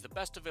 19. He's the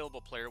best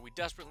available player. We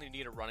desperately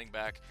need a running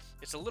back.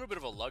 It's a little bit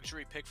of a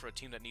luxury pick for a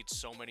team that needs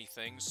so many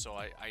things, so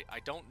I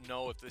don't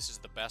know if this is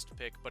the best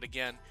pick. But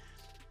again,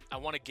 I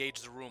want to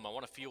gauge the room. I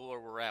want to feel where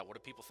we're at. What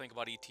do people think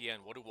about Etienne?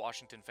 What do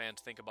Washington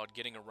fans think about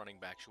getting a running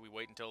back? Should we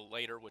wait until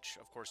later, which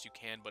of course you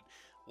can, but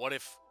what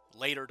if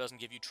later doesn't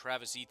give you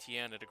Travis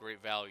Etienne at a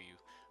great value?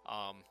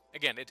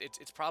 Again,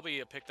 it's probably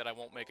a pick that I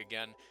won't make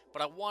again,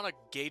 but I want to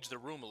gauge the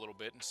room a little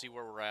bit and see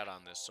where we're at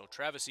on this. So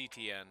Travis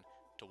Etienne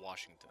to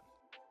Washington.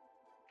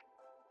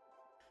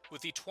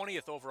 With the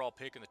 20th overall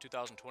pick in the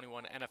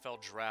 2021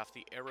 NFL Draft,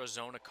 the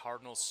Arizona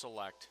Cardinals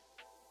select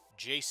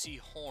Jaycee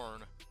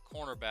Horn,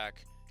 cornerback,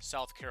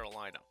 South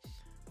Carolina.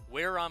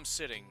 Where I'm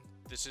sitting,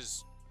 this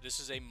is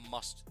a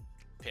must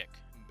pick.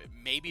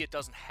 Maybe it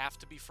doesn't have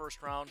to be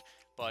first round,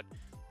 but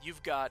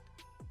you've got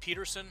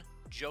Peterson,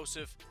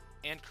 Joseph,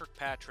 and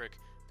Kirkpatrick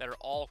that are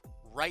all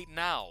right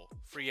now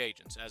free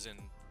agents, as in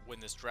when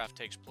this draft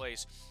takes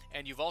place.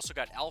 And you've also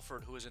got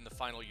Alford, who is in the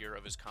final year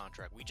of his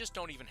contract. We just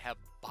don't even have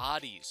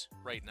bodies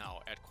right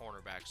now at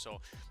cornerback.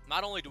 So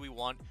not only do we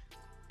want,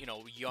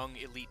 young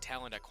elite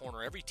talent at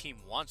corner, every team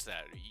wants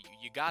that.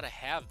 You got to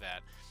have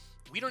that.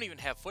 We don't even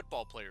have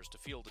football players to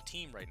field a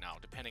team right now,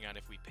 depending on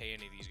if we pay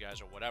any of these guys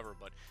or whatever.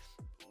 But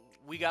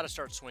we got to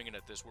start swinging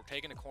at this. We're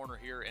taking a corner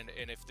here, and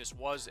if this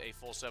was a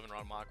full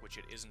 7-round mock, which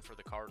it isn't for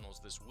the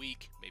Cardinals this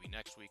week, maybe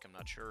next week, I'm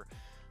not sure,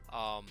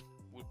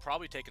 we've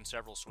probably taken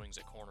several swings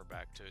at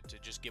cornerback to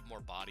just get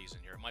more bodies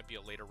in here. It might be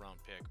a later round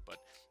pick, but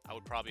I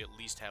would probably at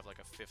least have like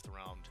a 5th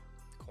round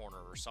corner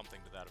or something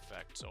to that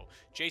effect. So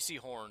Jaycee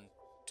Horn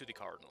to the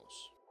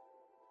Cardinals.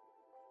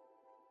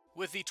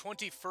 With the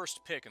 21st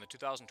pick in the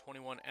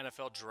 2021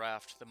 NFL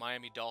Draft, the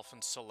Miami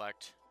Dolphins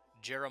select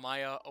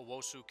Jeremiah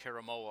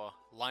Owusu-Koramoah,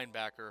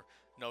 linebacker,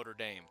 Notre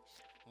Dame.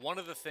 One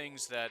of the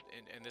things that,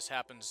 and this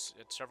happens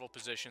at several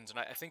positions, and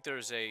I think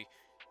there's a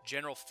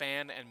general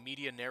fan and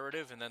media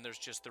narrative, and then there's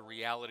just the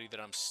reality that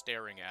I'm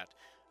staring at.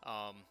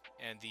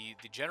 And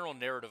the general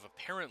narrative,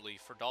 apparently,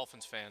 for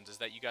Dolphins fans is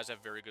that you guys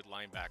have very good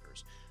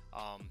linebackers.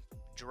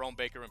 Jerome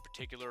Baker, in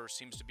particular,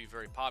 seems to be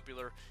very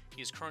popular.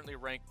 He is currently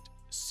ranked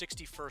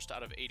 61st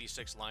out of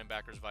 86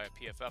 linebackers via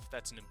PFF.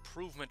 That's an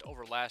improvement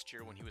over last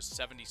year when he was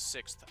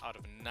 76th out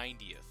of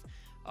 90th.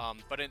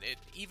 But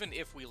even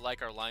if we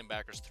like our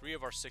linebackers, 3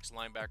 of our 6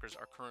 linebackers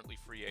are currently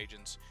free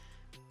agents.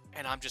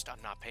 And I'm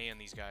not paying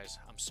these guys.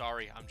 I'm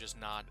sorry, I'm just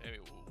not. I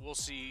mean, we'll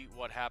see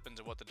what happens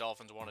and what the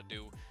Dolphins want to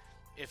do.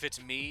 If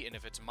it's me and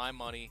if it's my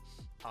money,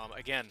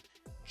 again,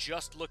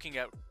 just looking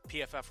at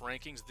PFF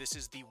rankings, this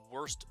is the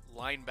worst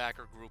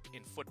linebacker group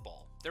in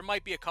football. There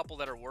might be a couple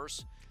that are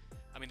worse.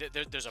 I mean,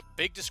 there's a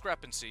big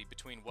discrepancy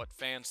between what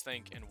fans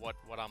think and what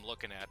I'm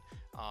looking at.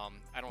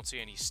 I don't see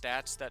any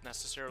stats that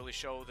necessarily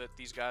show that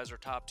these guys are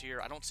top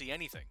tier. I don't see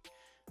anything.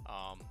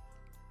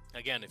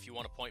 Again, if you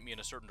want to point me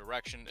in a certain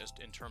direction as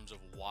in terms of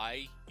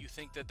why you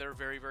think that they're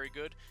very, very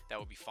good, that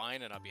would be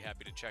fine, and I'd be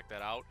happy to check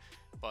that out.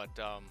 But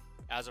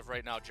as of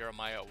right now,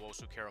 Jeremiah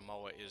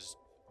Owusu-Koramoah is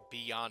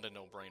beyond a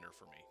no-brainer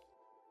for me.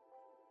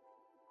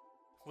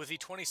 With the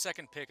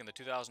 22nd pick in the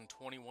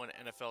 2021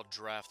 NFL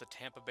Draft, the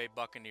Tampa Bay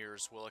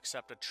Buccaneers will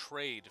accept a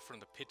trade from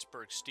the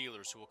Pittsburgh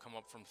Steelers, who will come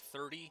up from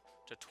 30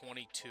 to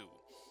 22.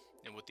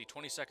 And with the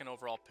 22nd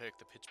overall pick,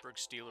 the Pittsburgh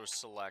Steelers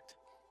select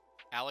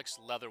Alex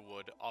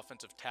Leatherwood,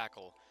 offensive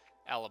tackle,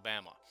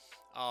 Alabama.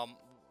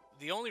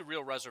 The only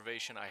real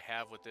reservation I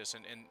have with this,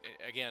 and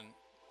again,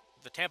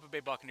 the Tampa Bay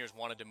Buccaneers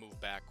wanted to move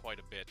back quite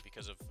a bit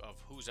because of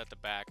who's at the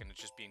back and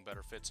it's just being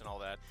better fits and all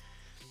that.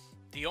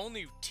 The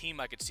only team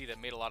I could see that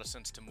made a lot of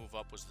sense to move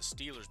up was the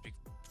Steelers,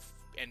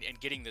 and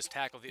getting this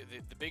tackle.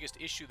 The biggest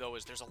issue, though,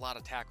 is there's a lot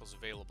of tackles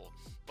available.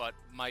 But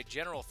my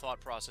general thought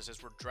process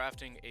is we're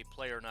drafting a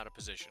player, not a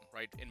position,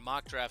 right? In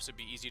mock drafts, it'd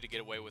be easy to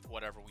get away with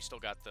whatever. We still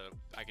got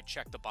I could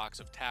check the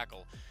box of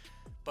tackle.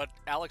 But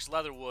Alex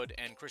Leatherwood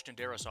and Christian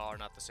Darrisaw are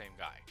not the same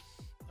guy.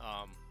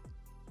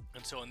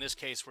 And so in this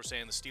case, we're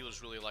saying the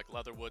Steelers really like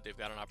Leatherwood. They've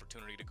got an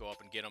opportunity to go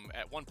up and get him.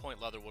 At one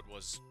point, Leatherwood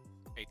was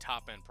a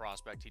top-end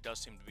prospect. He does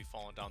seem to be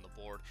falling down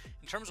the board.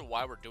 In terms of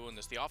why we're doing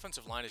this, the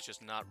offensive line is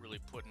just not really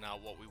putting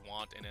out what we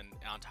want, and then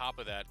on top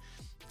of that,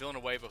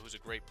 Villanueva, who's a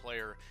great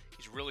player,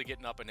 he's really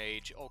getting up in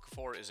age.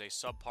 Okafor is a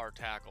subpar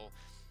tackle.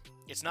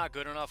 It's not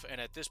good enough,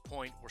 and at this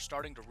point, we're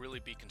starting to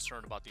really be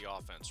concerned about the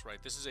offense, right?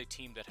 This is a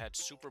team that had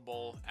Super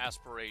Bowl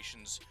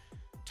aspirations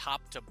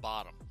top to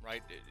bottom,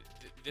 right?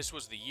 This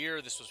was the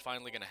year. This was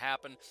finally going to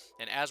happen.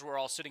 And as we're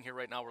all sitting here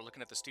right now, we're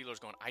looking at the Steelers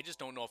going, I just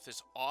don't know if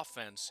this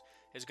offense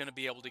is going to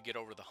be able to get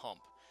over the hump.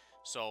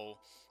 So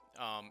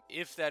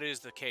if that is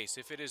the case,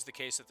 if it is the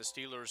case that the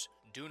Steelers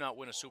do not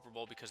win a Super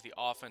Bowl because the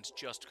offense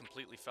just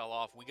completely fell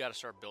off, we got to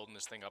start building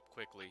this thing up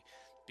quickly.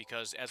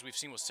 Because as we've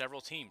seen with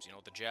several teams, you know,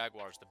 the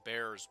Jaguars, the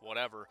Bears,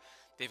 whatever,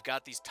 they've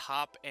got these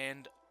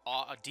top-end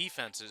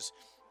defenses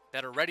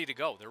that are ready to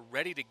go. They're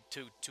ready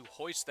to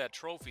hoist that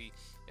trophy,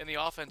 and the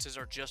offenses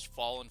are just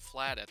falling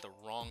flat at the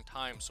wrong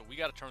time. So we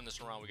got to turn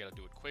this around. We got to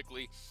do it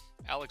quickly.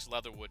 Alex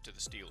Leatherwood to the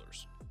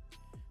Steelers.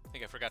 I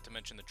think I forgot to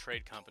mention the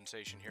trade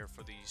compensation here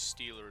for the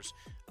Steelers.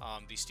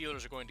 The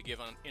Steelers are going to give,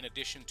 in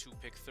addition to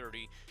pick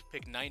 30,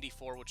 pick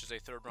 94, which is a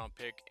third-round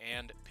pick,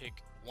 and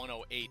pick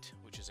 108,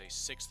 which is a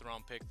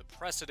sixth-round pick. The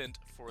precedent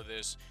for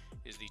this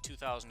is the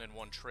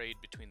 2001 trade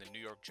between the New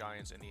York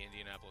Giants and the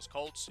Indianapolis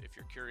Colts. If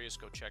you're curious,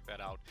 go check that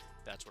out.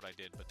 That's what I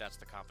did, but that's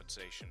the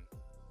compensation.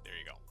 There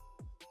you go.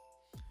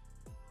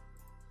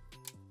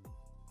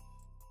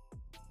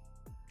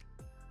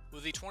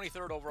 With the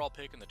 23rd overall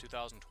pick in the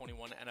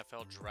 2021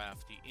 NFL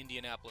Draft, the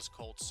Indianapolis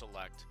Colts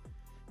select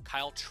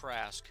Kyle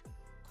Trask,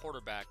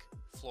 quarterback,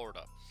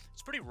 Florida.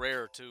 It's pretty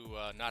rare to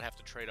not have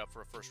to trade up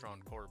for a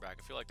first-round quarterback.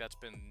 I feel like that's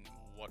been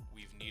what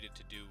we've needed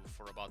to do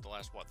for about the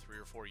last, 3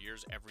 or 4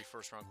 years. Every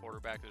first-round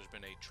quarterback, there's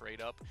been a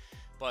trade-up.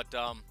 But,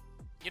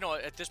 you know,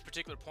 at this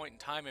particular point in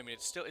time, I mean,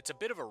 it's a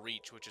bit of a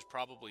reach, which is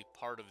probably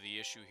part of the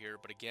issue here.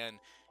 But again,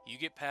 you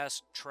get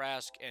past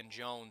Trask and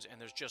Jones, and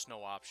there's just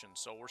no options.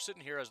 So we're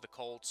sitting here as the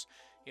Colts.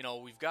 You know,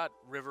 we've got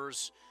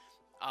Rivers.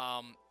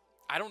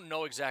 I don't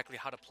know exactly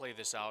how to play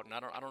this out, and I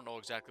don't know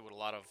exactly what a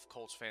lot of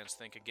Colts fans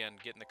think. Again,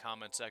 get in the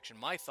comment section.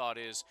 My thought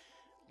is,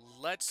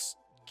 let's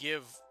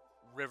give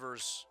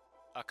Rivers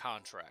a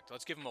contract.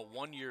 Let's give him a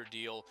one-year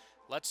deal.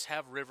 Let's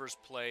have Rivers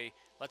play.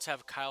 Let's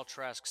have Kyle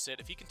Trask sit.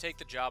 If he can take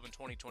the job in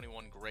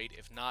 2021, great.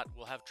 If not,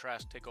 we'll have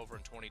Trask take over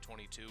in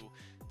 2022.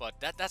 But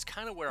that's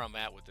kind of where I'm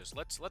at with this.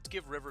 Let's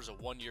give Rivers a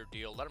one-year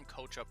deal. Let him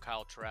coach up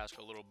Kyle Trask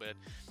a little bit,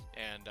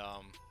 and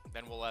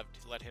then we'll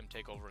let him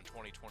take over in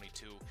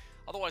 2022.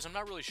 Otherwise, I'm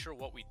not really sure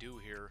what we do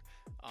here,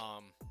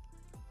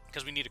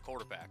 because we need a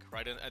quarterback,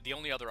 right? And the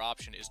only other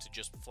option is to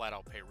just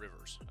flat-out pay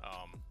Rivers.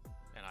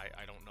 And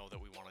I don't know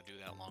that we want to do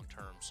that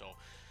long-term. So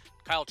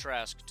Kyle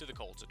Trask to the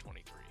Colts at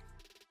 23.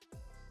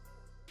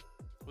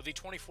 With the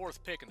 24th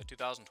pick in the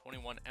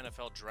 2021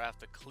 NFL Draft,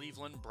 the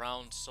Cleveland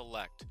Browns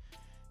select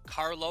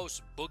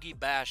Carlos Boogie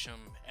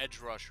Basham, edge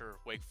rusher,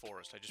 Wake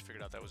Forest. I just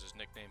figured out that was his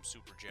nickname.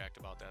 Super jacked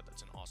about that.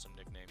 That's an awesome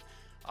nickname.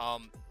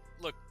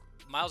 Look,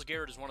 Myles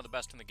Garrett is one of the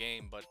best in the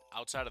game, but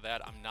outside of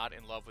that, I'm not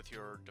in love with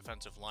your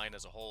defensive line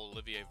as a whole.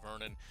 Olivier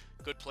Vernon,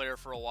 good player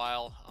for a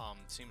while.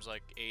 Seems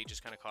like age has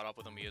kind of caught up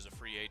with him. He is a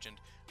free agent.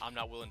 I'm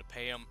not willing to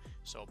pay him,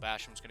 so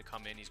Basham's going to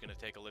come in. He's going to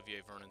take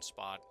Olivier Vernon's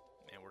spot,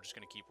 and we're just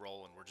going to keep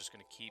rolling. We're just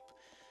going to keep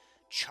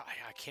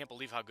I can't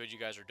believe how good you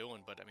guys are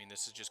doing, but I mean,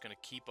 this is just going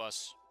to keep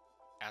us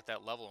at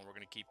that level, and we're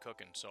going to keep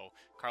cooking. So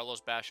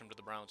Carlos Basham to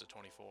the Browns at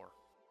 24.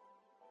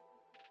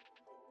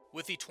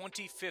 With the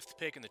 25th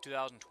pick in the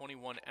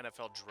 2021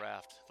 NFL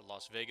Draft, the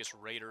Las Vegas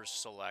Raiders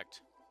select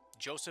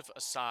Joseph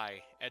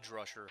Asai, edge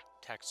rusher,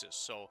 Texas.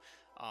 So,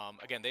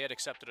 again, they had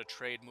accepted a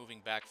trade moving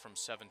back from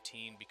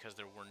 17 because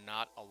there were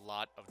not a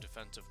lot of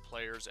defensive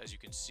players. As you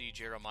can see,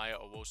 Jeremiah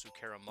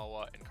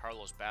Owusu-Koramoah and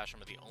Carlos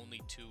Basham are the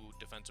only two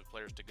defensive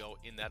players to go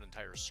in that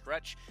entire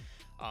stretch.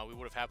 We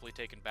would have happily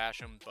taken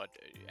Basham, but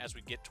as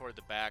we get toward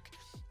the back,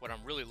 what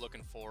I'm really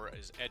looking for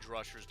is edge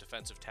rushers,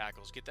 defensive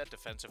tackles. Get that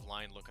defensive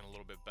line looking a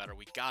little bit better.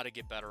 We got to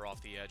get better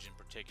off the edge in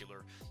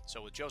particular.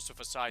 So with Joseph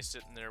Asai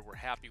sitting there, we're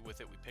happy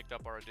with it. We picked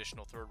up our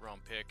additional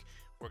third-round pick.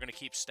 We're going to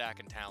keep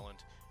stacking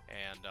talent,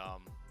 and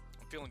I'm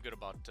feeling good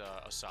about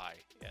Asai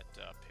at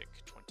pick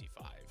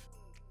 25.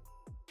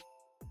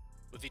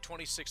 With the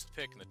 26th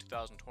pick in the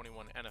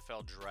 2021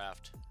 NFL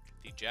Draft,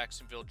 the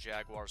Jacksonville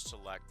Jaguars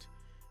select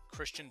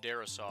Christian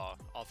Darrisaw,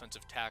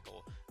 offensive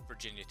tackle,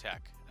 Virginia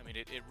Tech. I mean,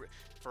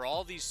 for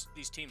all these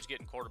teams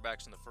getting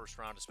quarterbacks in the first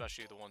round,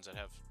 especially the ones that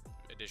have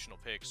additional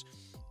picks,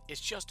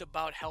 it's just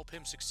about help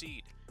him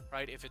succeed,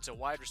 right? If it's a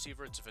wide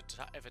receiver,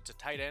 if it's a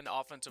tight end,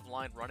 offensive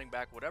line, running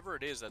back, whatever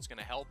it is that's going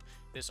to help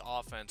this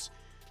offense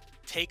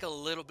take a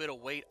little bit of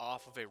weight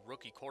off of a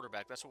rookie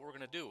quarterback. That's what we're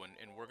going to do,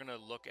 and we're going to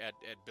look at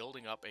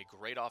building up a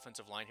great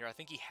offensive line here. I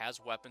think he has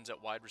weapons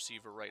at wide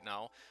receiver right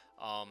now,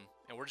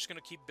 and we're just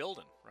going to keep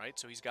building, right?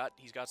 So he's got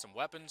some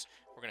weapons.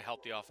 We're going to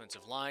help the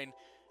offensive line.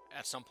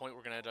 At some point,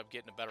 we're going to end up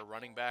getting a better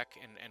running back,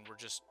 and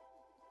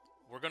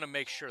we're going to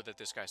make sure that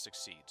this guy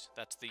succeeds.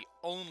 That's the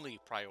only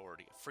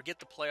priority. Forget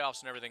the playoffs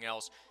and everything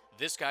else.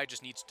 This guy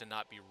just needs to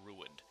not be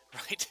ruined,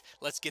 right?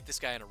 Let's get this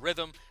guy in a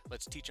rhythm.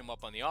 Let's teach him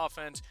up on the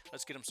offense.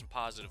 Let's get him some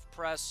positive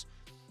press.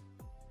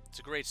 It's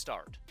a great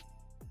start.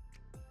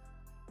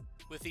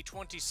 With the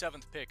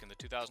 27th pick in the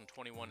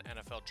 2021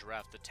 NFL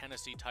Draft, the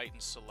Tennessee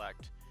Titans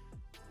select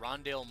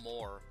Rondale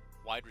Moore,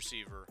 wide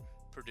receiver,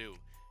 Purdue.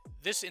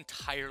 This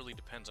entirely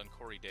depends on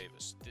Corey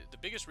Davis. The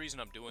biggest reason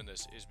I'm doing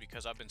this is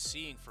because I've been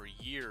seeing for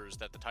years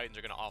that the Titans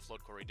are going to offload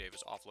Corey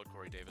Davis, offload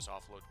Corey Davis,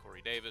 offload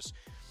Corey Davis.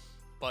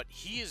 But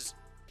he has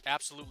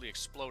absolutely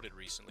exploded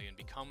recently and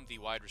become the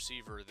wide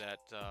receiver that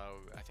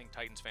I think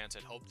Titans fans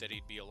had hoped that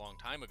he'd be a long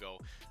time ago.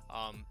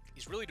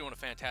 He's really doing a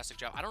fantastic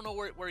job. I don't know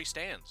where he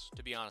stands,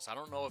 to be honest. I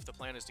don't know if the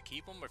plan is to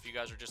keep him or if you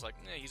guys are just like,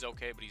 he's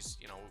okay, but he's,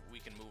 we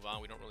can move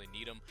on. We don't really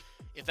need him.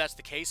 If that's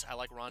the case, I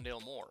like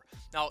Rondale Moore.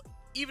 Now,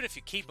 even if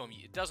you keep him,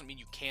 it doesn't mean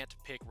you can't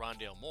pick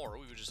Rondale Moore.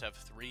 We would just have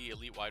 3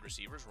 elite wide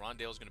receivers.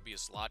 Rondale's going to be a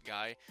slot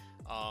guy.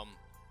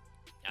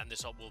 And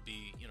this will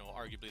be,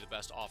 arguably the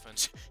best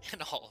offense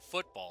in all of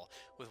football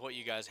with what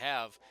you guys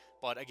have.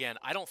 But again,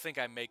 I don't think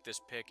I make this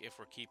pick if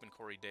we're keeping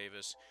Corey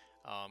Davis.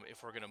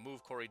 If we're going to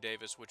move Corey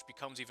Davis, which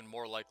becomes even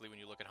more likely when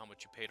you look at how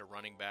much you paid a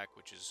running back,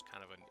 which is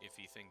kind of an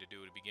iffy thing to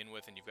do to begin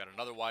with, and you've got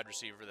another wide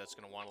receiver that's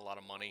going to want a lot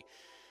of money.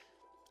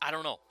 I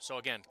don't know. So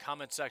again,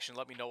 comment section,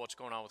 let me know what's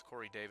going on with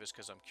Corey Davis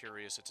because I'm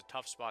curious. It's a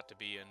tough spot to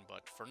be in,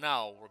 but for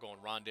now, we're going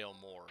Rondale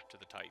Moore to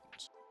the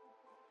Titans.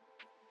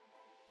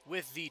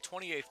 With the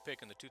 28th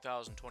pick in the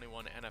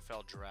 2021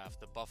 NFL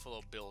Draft, the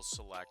Buffalo Bills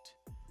select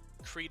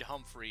Creed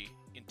Humphrey,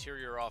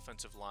 interior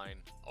offensive line,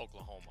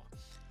 Oklahoma.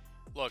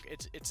 Look,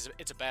 it's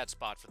a bad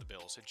spot for the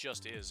Bills. It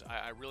just is.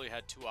 I really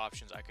had 2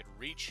 options. I could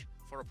reach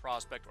for a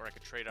prospect or I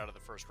could trade out of the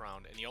first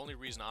round. And the only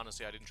reason,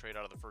 honestly, I didn't trade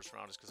out of the first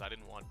round is because I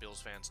didn't want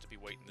Bills fans to be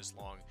waiting this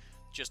long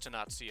just to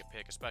not see a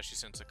pick, especially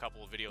since a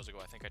couple of videos ago,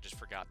 I think I just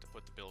forgot to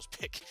put the Bills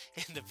pick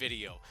in the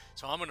video.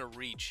 So I'm going to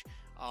reach.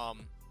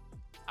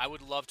 I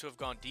would love to have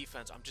gone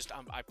defense.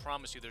 I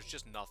promise you, there's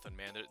just nothing,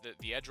 man.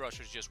 The edge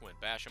rushers just went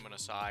Basham and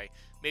Asai.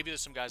 Maybe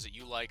there's some guys that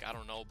you like, I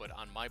don't know, but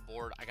on my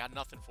board, I got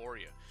nothing for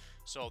you.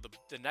 So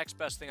the next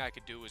best thing I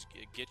could do is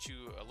get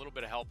you a little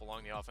bit of help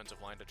along the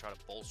offensive line to try to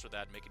bolster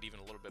that and make it even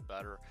a little bit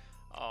better.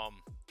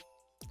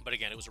 But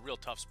again, it was a real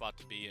tough spot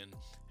to be in.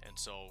 And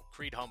so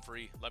Creed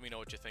Humphrey, let me know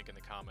what you think in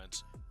the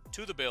comments.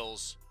 To the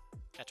Bills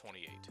at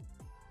 28.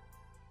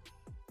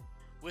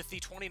 With the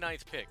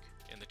 29th pick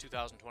in the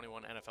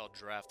 2021 NFL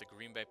Draft, the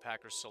Green Bay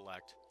Packers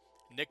select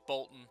Nick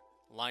Bolton,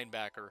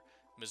 linebacker,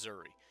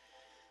 Missouri.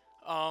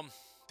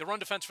 The run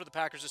defense for the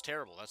Packers is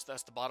terrible.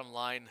 That's the bottom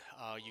line.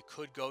 You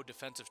could go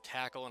defensive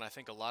tackle, and I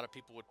think a lot of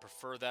people would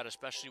prefer that,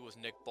 especially with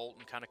Nick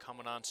Bolton kind of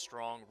coming on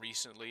strong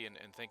recently and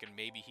thinking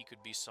maybe he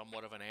could be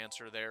somewhat of an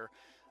answer there.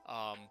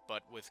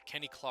 But with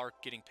Kenny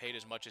Clark getting paid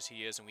as much as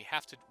he is, and we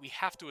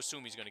have to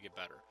assume he's going to get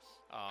better.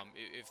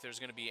 If there's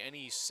going to be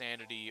any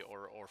sanity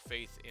or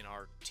faith in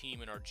our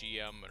team and our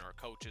GM and our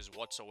coaches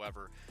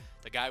whatsoever,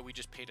 the guy we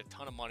just paid a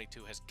ton of money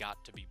to has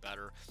got to be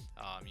better.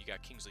 You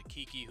got Kingsley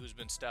Keke, who's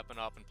been stepping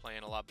up and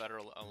playing a lot better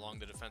along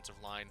the defensive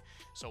line.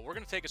 So we're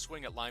going to take a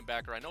swing at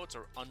linebacker. I know it's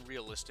an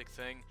unrealistic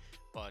thing,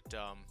 but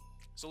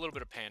it's a little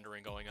bit of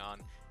pandering going on.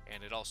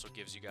 And it also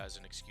gives you guys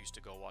an excuse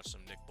to go watch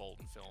some Nick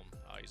Bolton film.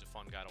 He's a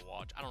fun guy to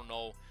watch. I don't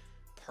know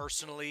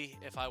personally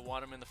if I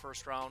want him in the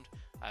first round.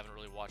 I haven't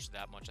really watched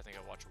that much. I think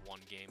I watched 1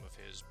 game of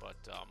his, but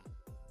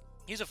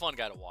he's a fun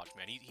guy to watch,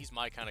 man. He's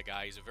my kind of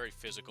guy. He's a very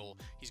physical.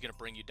 He's going to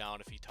bring you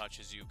down if he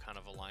touches you, kind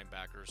of a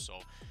linebacker. So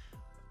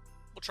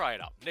we'll try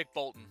it out. Nick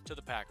Bolton to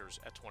the Packers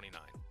at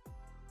 29.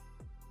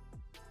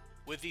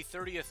 With the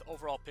 30th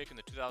overall pick in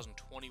the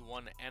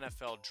 2021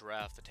 NFL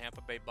Draft, the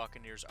Tampa Bay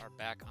Buccaneers are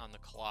back on the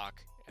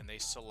clock, and they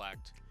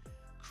select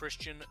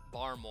Christian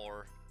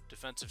Barmore,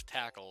 defensive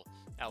tackle,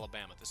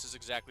 Alabama. This is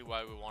exactly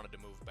why we wanted to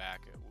move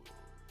back.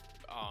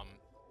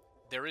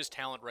 There is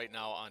talent right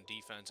now on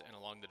defense and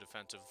along the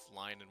defensive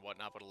line and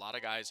whatnot, but a lot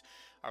of guys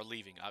are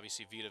leaving.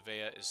 Obviously, Vita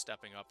Vea is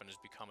stepping up and has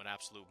become an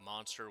absolute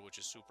monster, which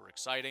is super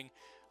exciting.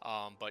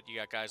 But you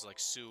got guys like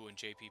Sue and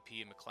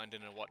JPP and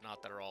McClendon and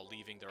whatnot that are all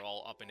leaving. They're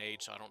all up in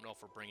age, so I don't know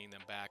if we're bringing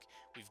them back.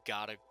 We've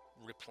got to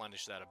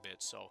replenish that a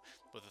bit. So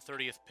with the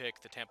 30th pick,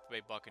 the Tampa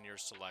Bay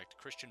Buccaneers select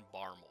Christian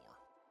Barmore.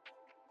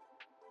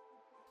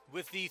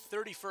 With the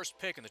 31st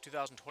pick in the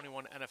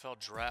 2021 NFL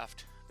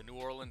Draft, the New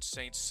Orleans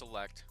Saints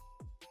select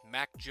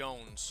Mac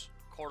Jones,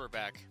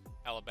 quarterback,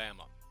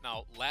 Alabama.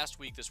 Now, last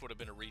week this would have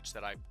been a reach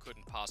that I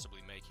couldn't possibly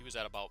make. He was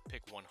at about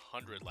pick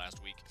 100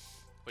 last week,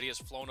 but he has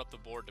flown up the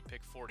board to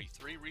pick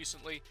 43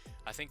 recently.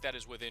 I think that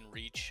is within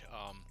reach.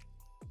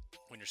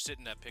 When you're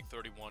sitting at pick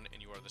 31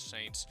 and you are the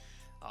Saints,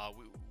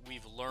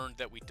 We've learned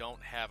that we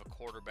don't have a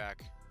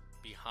quarterback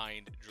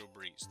behind Drew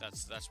Brees.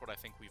 That's what I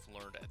think we've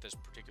learned at this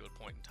particular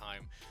point in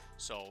time.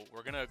 So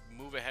we're going to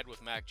move ahead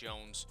with Mac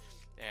Jones,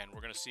 and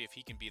we're going to see if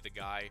he can be the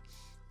guy.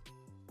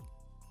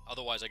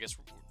 Otherwise, I guess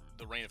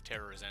the reign of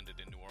terror has ended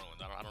in New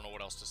Orleans. I don't know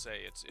what else to say.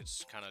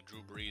 It's kind of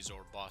Drew Brees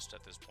or bust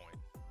at this point.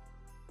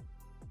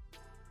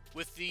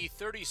 With the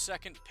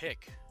 32nd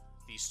pick,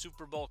 the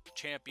Super Bowl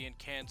champion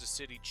Kansas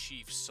City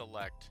Chiefs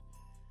select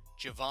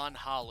Jevon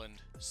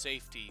Holland,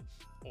 safety,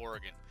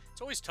 Oregon.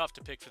 It's always tough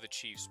to pick for the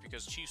Chiefs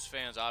because Chiefs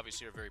fans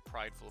obviously are very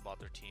prideful about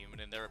their team,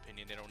 and in their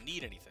opinion, they don't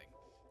need anything,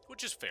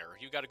 which is fair.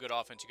 You got a good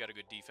offense, you got a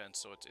good defense,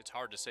 so it's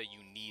hard to say you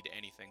need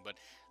anything. But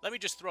let me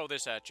just throw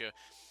this at you.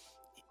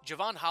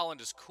 Jevon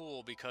Holland is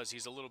cool because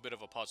he's a little bit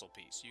of a puzzle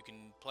piece. You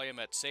can play him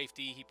at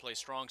safety, he plays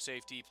strong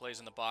safety, he plays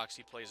in the box,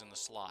 he plays in the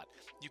slot.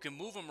 You can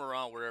move him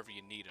around wherever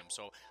you need him.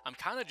 So I'm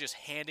kind of just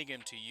handing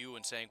him to you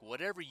and saying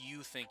whatever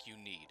you think you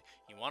need.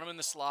 You want him in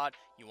the slot,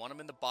 you want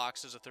him in the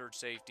box as a third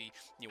safety,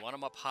 you want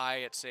him up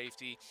high at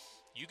safety.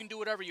 You can do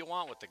whatever you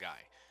want with the guy.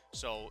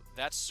 So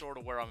that's sort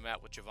of where I'm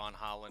at with Jevon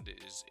Holland,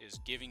 is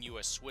giving you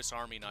a Swiss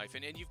Army knife,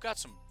 and you've got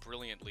some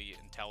brilliantly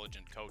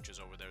intelligent coaches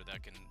over there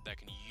that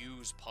can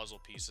use puzzle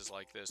pieces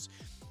like this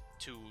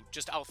to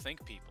just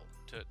outthink people,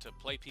 to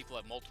play people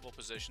at multiple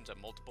positions, at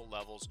multiple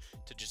levels,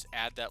 to just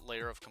add that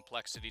layer of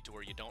complexity to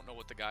where you don't know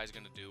what the guy's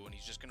going to do, and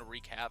he's just going to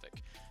wreak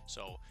havoc.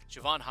 So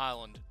Jevon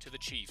Holland to the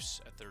Chiefs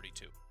at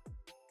 32.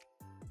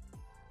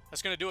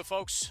 That's going to do it,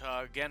 folks.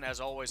 Again, as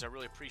always, I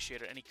really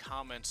appreciate it. Any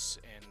comments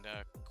and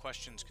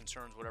questions,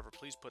 concerns, whatever,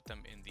 please put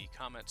them in the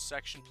comments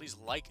section. Please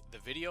like the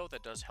video.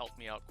 That does help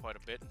me out quite a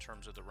bit in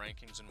terms of the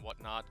rankings and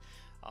whatnot.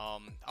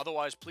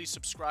 Otherwise, please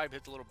subscribe,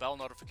 hit the little bell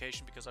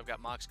notification, because I've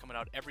got mocks coming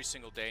out every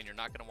single day, and you're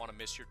not going to want to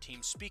miss your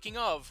team. Speaking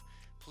of,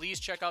 please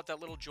check out that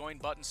little join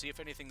button, see if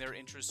anything there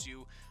interests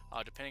you,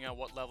 depending on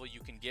what level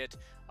you can get.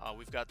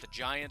 We've got the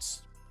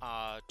Giants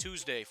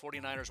Tuesday,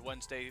 49ers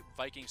Wednesday,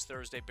 Vikings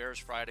Thursday, Bears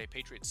Friday,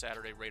 Patriots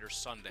Saturday, Raiders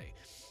Sunday.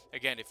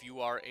 Again, if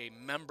you are a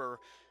member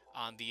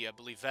on the, I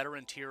believe,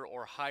 veteran tier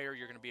or higher,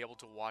 you're going to be able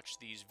to watch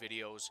these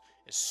videos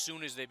as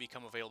soon as they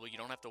become available. You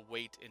don't have to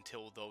wait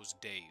until those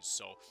days.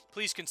 So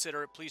please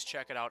consider it. Please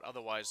check it out.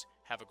 Otherwise,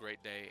 have a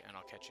great day, and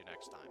I'll catch you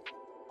next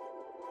time.